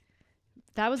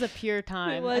 That was a pure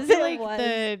time. I was, feel it like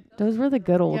was. Those were the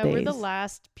good old yeah, days. we're the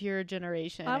last pure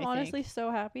generation. I'm I honestly think. so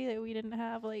happy that we didn't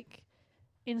have like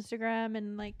Instagram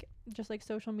and like just like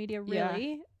social media Yeah.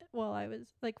 really. Well, I was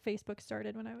like Facebook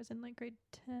started when I was in like grade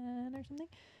 10 or something.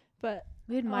 But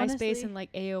We had MySpace honestly- and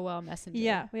like AOL Messenger.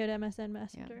 yeah, we had MSN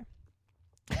Messenger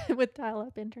with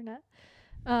dial-up internet.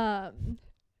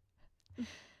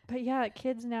 But yeah,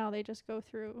 kids now they just go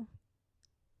through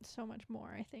so much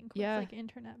more, I think, with Yeah. like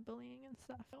internet bullying and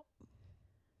stuff.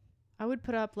 I would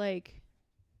put up like,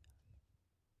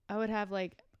 I would have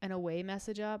like an away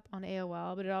message up on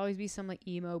AOL, but it'd always be some like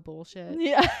emo bullshit.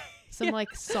 Yeah. Some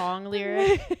like song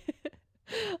lyric.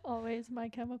 Always My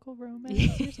Chemical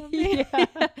Romance or something.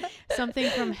 Yeah. Something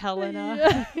from Helena.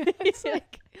 Yeah. It's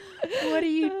like, what are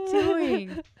you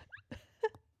doing?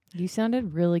 You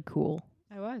sounded really cool.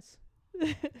 I was.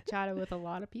 Chatted with a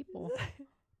lot of people.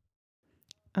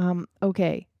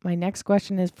 Okay, my next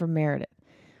question is for Meredith.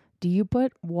 Do you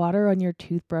put water on your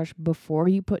toothbrush before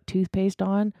you put toothpaste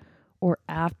on or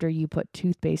after you put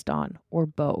toothpaste on or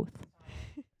both?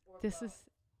 This is,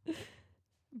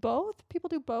 Both? People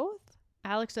do both?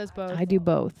 Alex does both. I do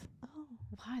both. Oh.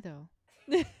 Why though?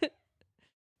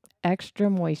 Extra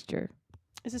moisture.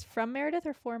 Is this from Meredith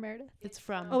or for Meredith? It's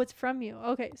from. Oh, it's from you.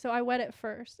 Okay, so I wet it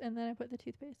first and then I put the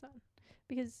toothpaste on.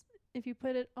 Because if you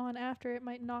put it on after, it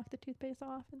might knock the toothpaste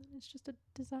off and then it's just a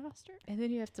disaster. And then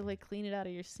you have to like clean it out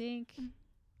of your sink. Mm.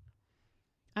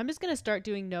 I'm just going to start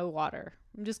doing no water.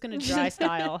 I'm just going to dry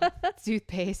style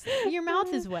toothpaste. Your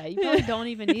mouth is wet. You probably don't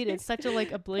even need it. It's such a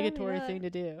like obligatory that. thing to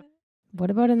do. What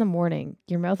about in the morning?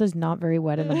 Your mouth is not very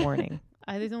wet in the morning.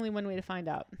 There's only one way to find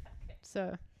out. So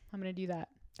I'm going to do that.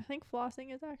 I think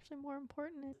flossing is actually more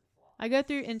important. I go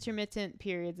through intermittent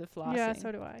periods of flossing. Yeah,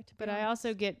 so do I. But I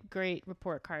also get great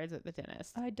report cards at the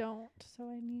dentist. I don't, so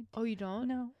I need Oh, you don't?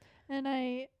 no. And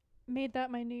I made that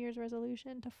my New Year's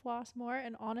resolution to floss more.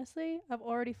 And honestly, I've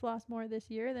already flossed more this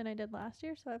year than I did last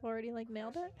year, so I've already like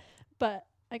nailed it. But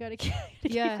I gotta keep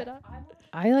Yeah. it up.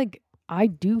 I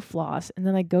do floss, and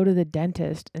then I go to the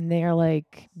dentist and they are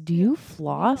like, "Do you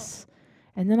floss?"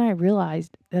 And then I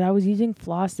realized that I was using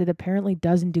floss that apparently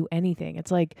doesn't do anything.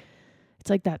 It's like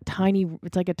a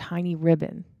tiny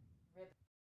ribbon.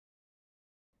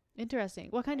 Interesting.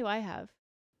 What kind do I have?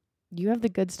 You have the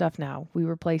good stuff now. We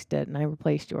replaced it and I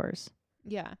replaced yours.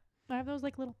 Yeah. I have those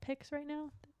like little picks right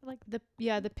now. Like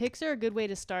The picks are a good way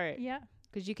to start yeah.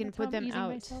 because you can That's how put I'm them easing out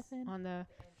myself in. on the.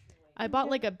 I bought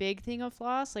like a big thing of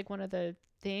floss, like one of the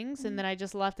things, and then I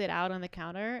just left it out on the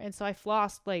counter, and so I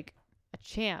flossed like a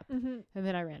champ, Mm-hmm. and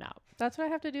then I ran out. That's what I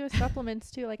have to do with supplements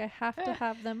too. Like I have to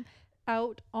have them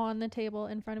out on the table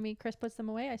in front of me. Chris puts them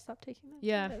away. I stop taking them.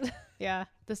 Yeah. Yeah,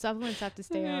 the supplements have to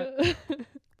stay out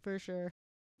for sure.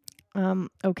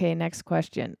 Okay, next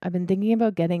question. I've been thinking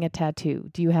about getting a tattoo.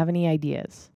 Do you have any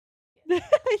ideas?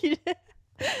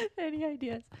 Any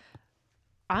ideas?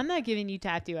 I'm not giving you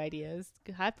tattoo ideas.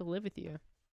 I have to live with you.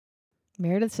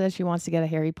 Meredith says she wants to get a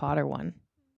Harry Potter one.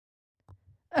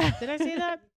 Did I say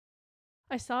that?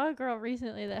 I saw a girl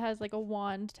recently that has like a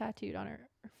wand tattooed on her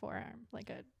forearm,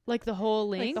 like Like the whole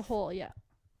length? like the whole, yeah.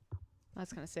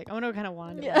 That's kind of sick. I wonder what kind of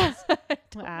wand it Yeah. was.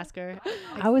 I'll ask her.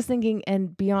 I was thinking,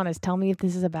 and be honest, tell me if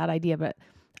this is a bad idea, but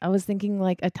I was thinking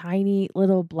like a tiny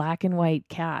little black and white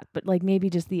cat, but like maybe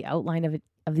just the outline of it,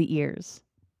 of the ears.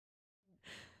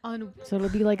 On So it'll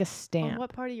be like a on stamp.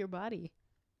 what part of your body?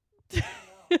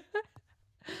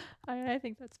 I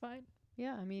think that's fine.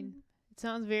 Yeah, I mean, it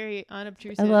sounds very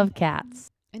unobtrusive. I love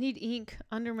cats. I need ink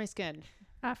under my skin.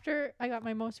 After I got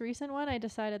my most recent one, I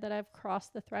decided that I've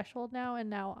crossed the threshold now, and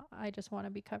now I just want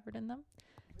to be covered in them.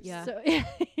 Yeah. So yeah.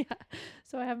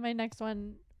 So I have my next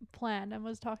one planned. I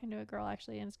was talking to a girl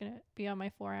actually, and it's gonna be on my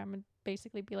forearm and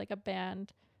basically be like a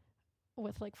band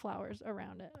with like flowers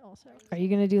around it. Also. Are you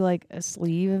gonna do like a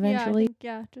sleeve eventually?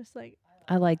 Yeah, just like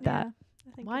I like that.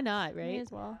 Yeah, I think Why it's- not, may right?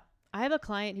 as well. I have a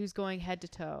client who's going head to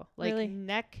toe, like Really?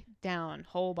 neck down,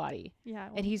 whole body, Yeah.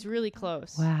 and he's really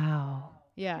close. Wow.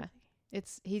 Yeah,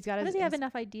 he's got How his. does he have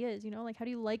enough ideas? You know, like how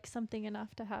do you like something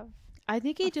enough to have? I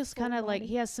think he a just full kind of like body?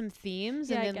 he has some themes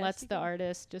Yeah, I and then guess lets you the can.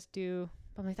 artist just do.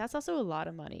 I'm like, that's also a lot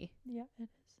of money. Yeah, it is.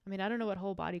 I mean, I don't know what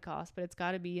whole body costs, but it's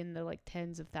got to be in the like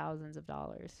tens of thousands of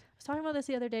dollars. I was talking about this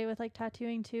the other day with like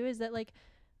tattooing too. Is that like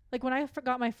when I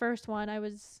got my first one, I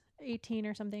was 18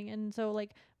 or something, and so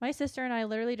like my sister and I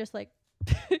literally just like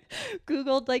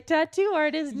Googled like tattoo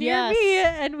artists near me,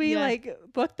 and we Yeah. like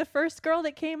booked the first girl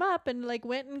that came up, and like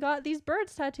went and got these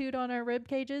birds tattooed on our rib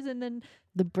cages, and then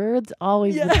The bird's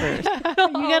always the first. You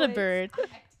got a Always. bird.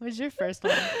 What's your first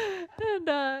one?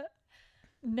 and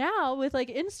now with like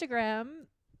Instagram,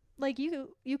 like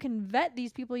you can vet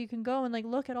these people. You can go and like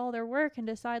look at all their work and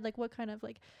decide like what kind of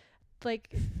like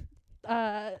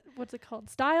what's it called,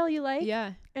 style you like.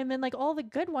 Yeah. And then like all the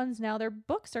good ones now, their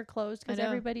books are closed because I know.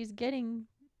 everybody's getting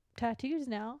tattoos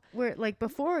now. Where like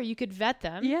before you could vet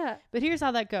them. Yeah. But here's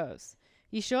how that goes.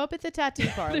 You show up at the tattoo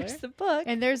parlor. There's the book.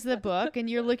 And there's the book, and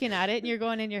you're looking at it, and you're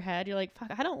going in your head. You're like, "Fuck,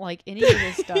 I don't like any of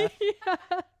this stuff." Yeah.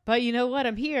 But you know what?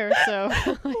 I'm here, so like,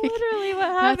 Literally what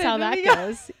happened. that's how that We got-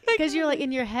 goes. Because you're like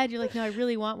in your head, you're like, "No, I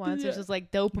really want one." So it's just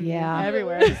like dopamine Yeah.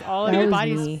 everywhere. Just all of That your was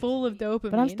body's me. full of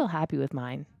dopamine. But I'm still happy with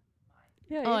mine.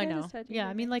 Yeah, Oh, you I guys' know. tattoos Yeah, are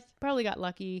I mean, nice. like probably got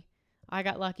lucky. I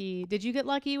got lucky. Did you get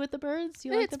lucky with the birds?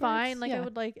 You like It's the fine. birds? Like yeah. I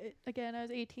would like it, again. I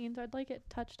was 18, so I'd like it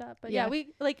touched up. But yeah, Yeah.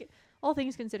 we like all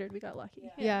things considered, we got lucky.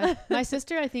 Yeah. My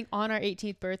sister, I think on our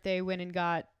 18th birthday went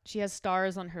and she has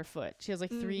stars on her foot. She has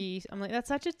like 3. I'm like, that's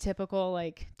such a typical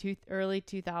like early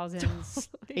 2000s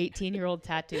 18-year-old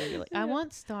tattoo. You're like, I Yeah.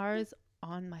 want stars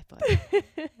on my foot.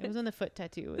 It was when the foot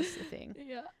tattoo was the thing.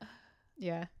 Yeah.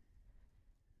 Yeah.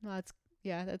 Well,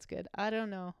 that's good. I don't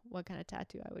know what kind of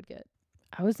tattoo I would get.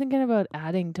 I was thinking about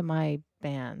adding to my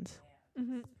bands.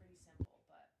 Mm-hmm.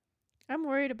 I'm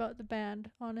worried about the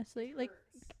band, honestly. Like,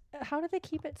 how do they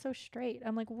keep it so straight?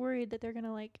 I'm like worried that they're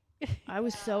gonna like. I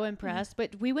was so impressed.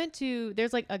 But we went to,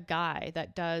 there's like a guy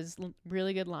that does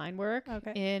really good line work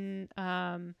Okay. in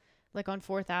like on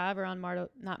 4th Ave or on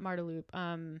not Marta Loop,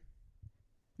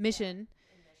 Mission.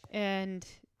 And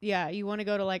yeah, you want to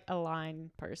go to like a line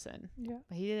person. Yeah.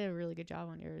 But he did a really good job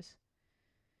on yours.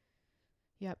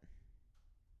 Yep.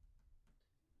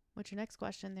 What's your next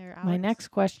question there, Alex? My next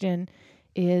question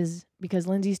is, because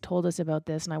Lynsey's told us about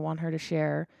this and I want her to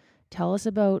share, tell us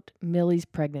about Millie's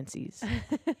pregnancies.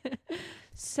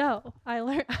 So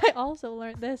I also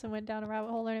learned this and went down a rabbit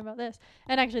hole learning about this.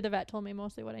 And actually the vet told me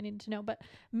mostly what I needed to know. But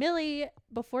Millie,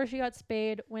 before she got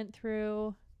spayed, went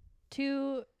through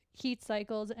 2 heat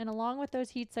cycles. And along with those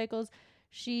heat cycles,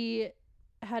 she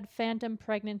had phantom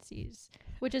pregnancies,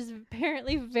 which is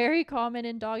apparently very common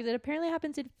in dogs. It apparently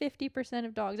happens in 50%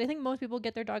 of dogs. I think most people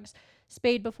get their dogs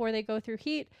spayed before they go through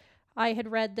heat. I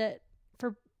had read that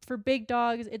for big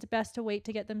dogs, it's best to wait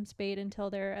to get them spayed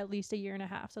until they're at least 1.5 years.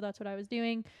 So that's what I was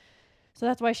doing. So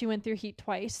that's why she went through heat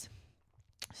twice.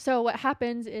 So what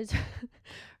happens is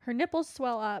her nipples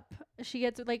swell up. She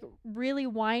gets like really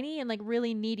whiny and like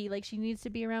really needy. Like she needs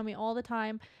to be around me all the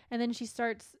time. And then she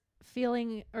starts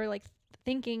feeling or like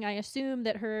thinking, I assume,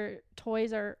 that her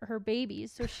toys are her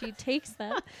babies. So she takes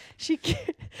them, she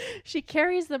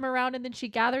carries them around, and then she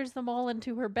gathers them all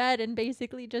into her bed and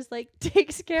basically just like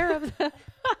takes care of them.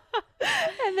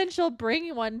 And then she'll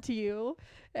bring one to you.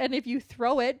 And if you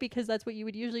throw it, because that's what you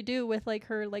would usually do with like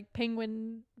her like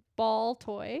penguin ball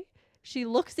toy, she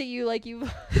looks at you like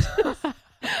you've just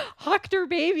hucked her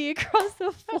baby across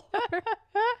the floor.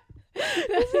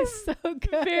 That is so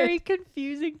good. Very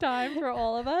confusing time for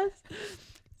all of us.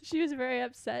 She was very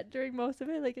upset during most of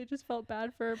it. Like, I just felt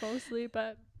bad for her mostly,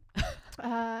 but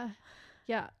yeah,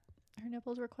 her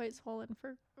nipples were quite swollen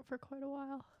for quite a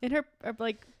while. And her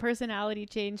like personality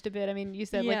changed a bit. I mean, you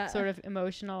said Yeah. like sort of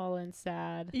emotional and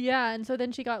sad. Yeah, and so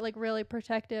then she got like really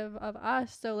protective of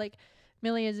us. So like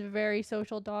Millie is a very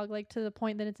social dog, like to the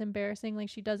point that it's embarrassing. Like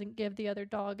she doesn't give the other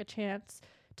dog a chance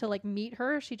to like meet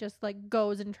her. She just like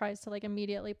goes and tries to like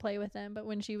immediately play with them. But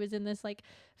when she was in this like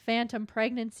phantom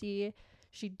pregnancy,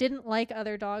 she didn't like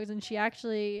other dogs, and she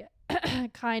actually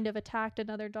kind of attacked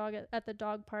another dog at the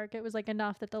dog park. It was like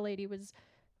enough that the lady was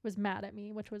mad at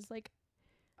me, which was like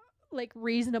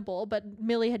reasonable, but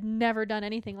Millie had never done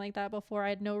anything like that before. I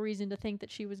had no reason to think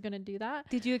that she was going to do that.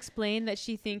 Did you explain that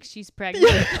she thinks she's pregnant?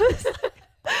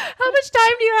 How much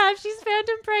time do you have? She's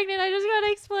phantom pregnant. I just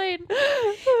gotta explain.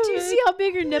 Do you see how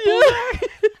big her nipples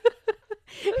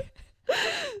are?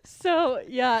 So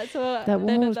That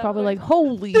woman was probably like,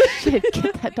 holy shit,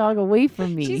 get that dog away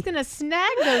from me. She's gonna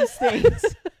snag those things.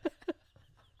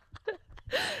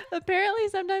 Apparently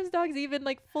sometimes dogs even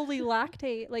like fully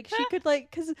lactate. Like she could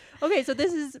like, cause okay, so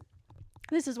this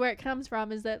is where it comes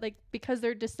from, is that like because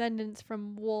they're descendants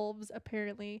from wolves,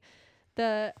 apparently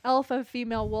the alpha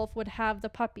female wolf would have the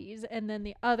puppies, and then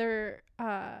the other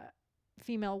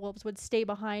female wolves would stay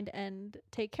behind and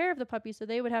take care of the puppies, so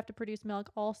they would have to produce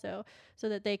milk also so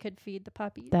that they could feed the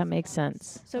puppies. That makes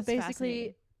sense. So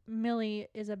basically Millie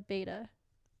is a beta.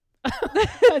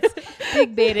 That's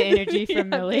big beta energy from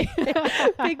Millie.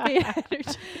 Big beta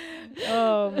energy.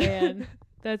 Oh man,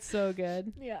 that's so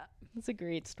good. Yeah, That's a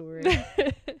great story.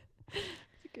 it's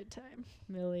a good time.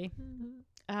 Millie.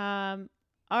 Mm-hmm.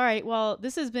 All right, well,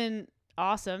 this has been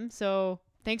awesome, so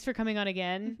thanks for coming on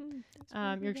again.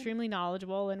 Mm-hmm. You're extremely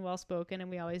knowledgeable and well spoken, and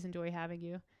we always enjoy having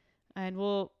you. And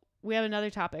we have another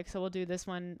topic, so we'll do this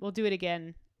one. We'll do it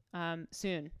again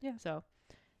soon. Yeah. So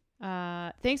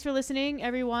thanks for listening,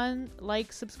 everyone.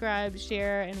 Like, subscribe,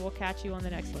 share, and we'll catch you on the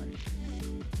next one.